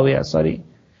Allah, we are sorry.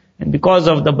 And because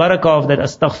of the barakah of that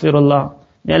astaghfirullah,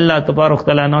 may Allah Tabarak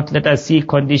Ta'ala not let us see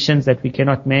conditions that we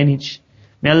cannot manage.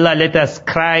 May Allah let us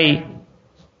cry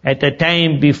at a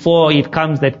time before it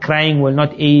comes that crying will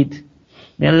not aid.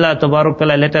 May Allah Tabarak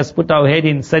Ta'ala let us put our head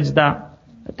in sajda.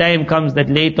 The time comes that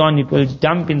later on it will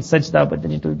jump in sajda, but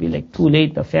then it will be like too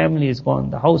late. The family is gone,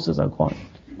 the houses are gone,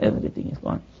 everything is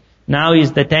gone. Now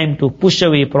is the time to push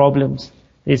away problems.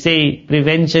 They say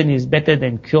prevention is better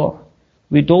than cure.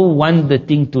 We don't want the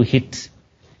thing to hit.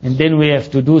 And then we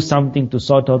have to do something to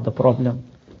sort out the problem.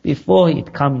 before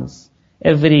it comes,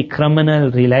 every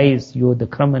criminal realize you're the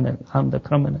criminal, I'm the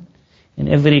criminal. And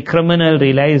every criminal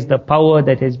realize the power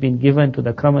that has been given to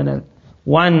the criminal.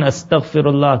 One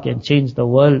astaghfirullah can change the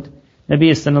world.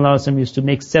 Nabi sallallahu alaihi wasallam used to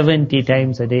make 70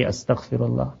 times a day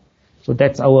astaghfirullah. So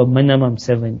that's our minimum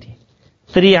 70.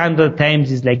 300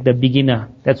 times is like the beginner.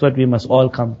 That's what we must all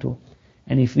come to.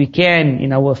 And if we can,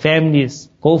 in our families,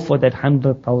 go for that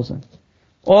 100,000.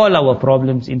 All our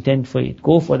problems, intend for it.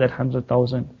 Go for that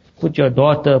 100,000. Put your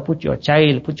daughter, put your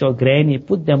child, put your granny,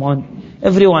 put them on.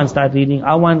 Everyone start reading,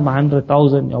 I want my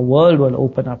 100,000. Your world will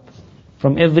open up.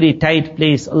 From every tight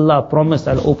place, Allah promised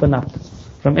I'll open up.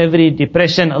 From every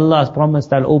depression, Allah has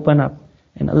promised I'll open up.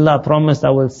 And Allah promised I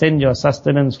will send your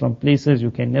sustenance from places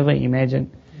you can never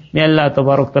imagine. May Allah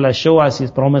Tabarak Ta'ala show us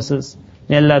His promises.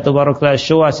 May Allah Tabarak Ta'ala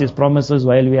show us His promises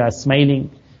while we are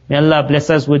smiling. May Allah bless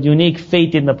us with unique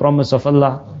faith in the promise of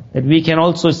Allah. That we can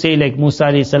also say like Musa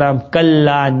alayhi salam,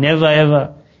 Kalla, never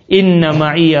ever. Inna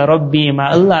ma'iya Rabbi,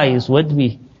 my Allah is with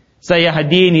me.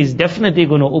 Sayahdeen is definitely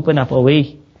going to open up a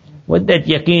way. With that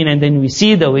yaqeen, and then we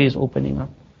see the ways opening up.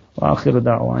 Wa akhiru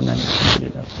da'wana.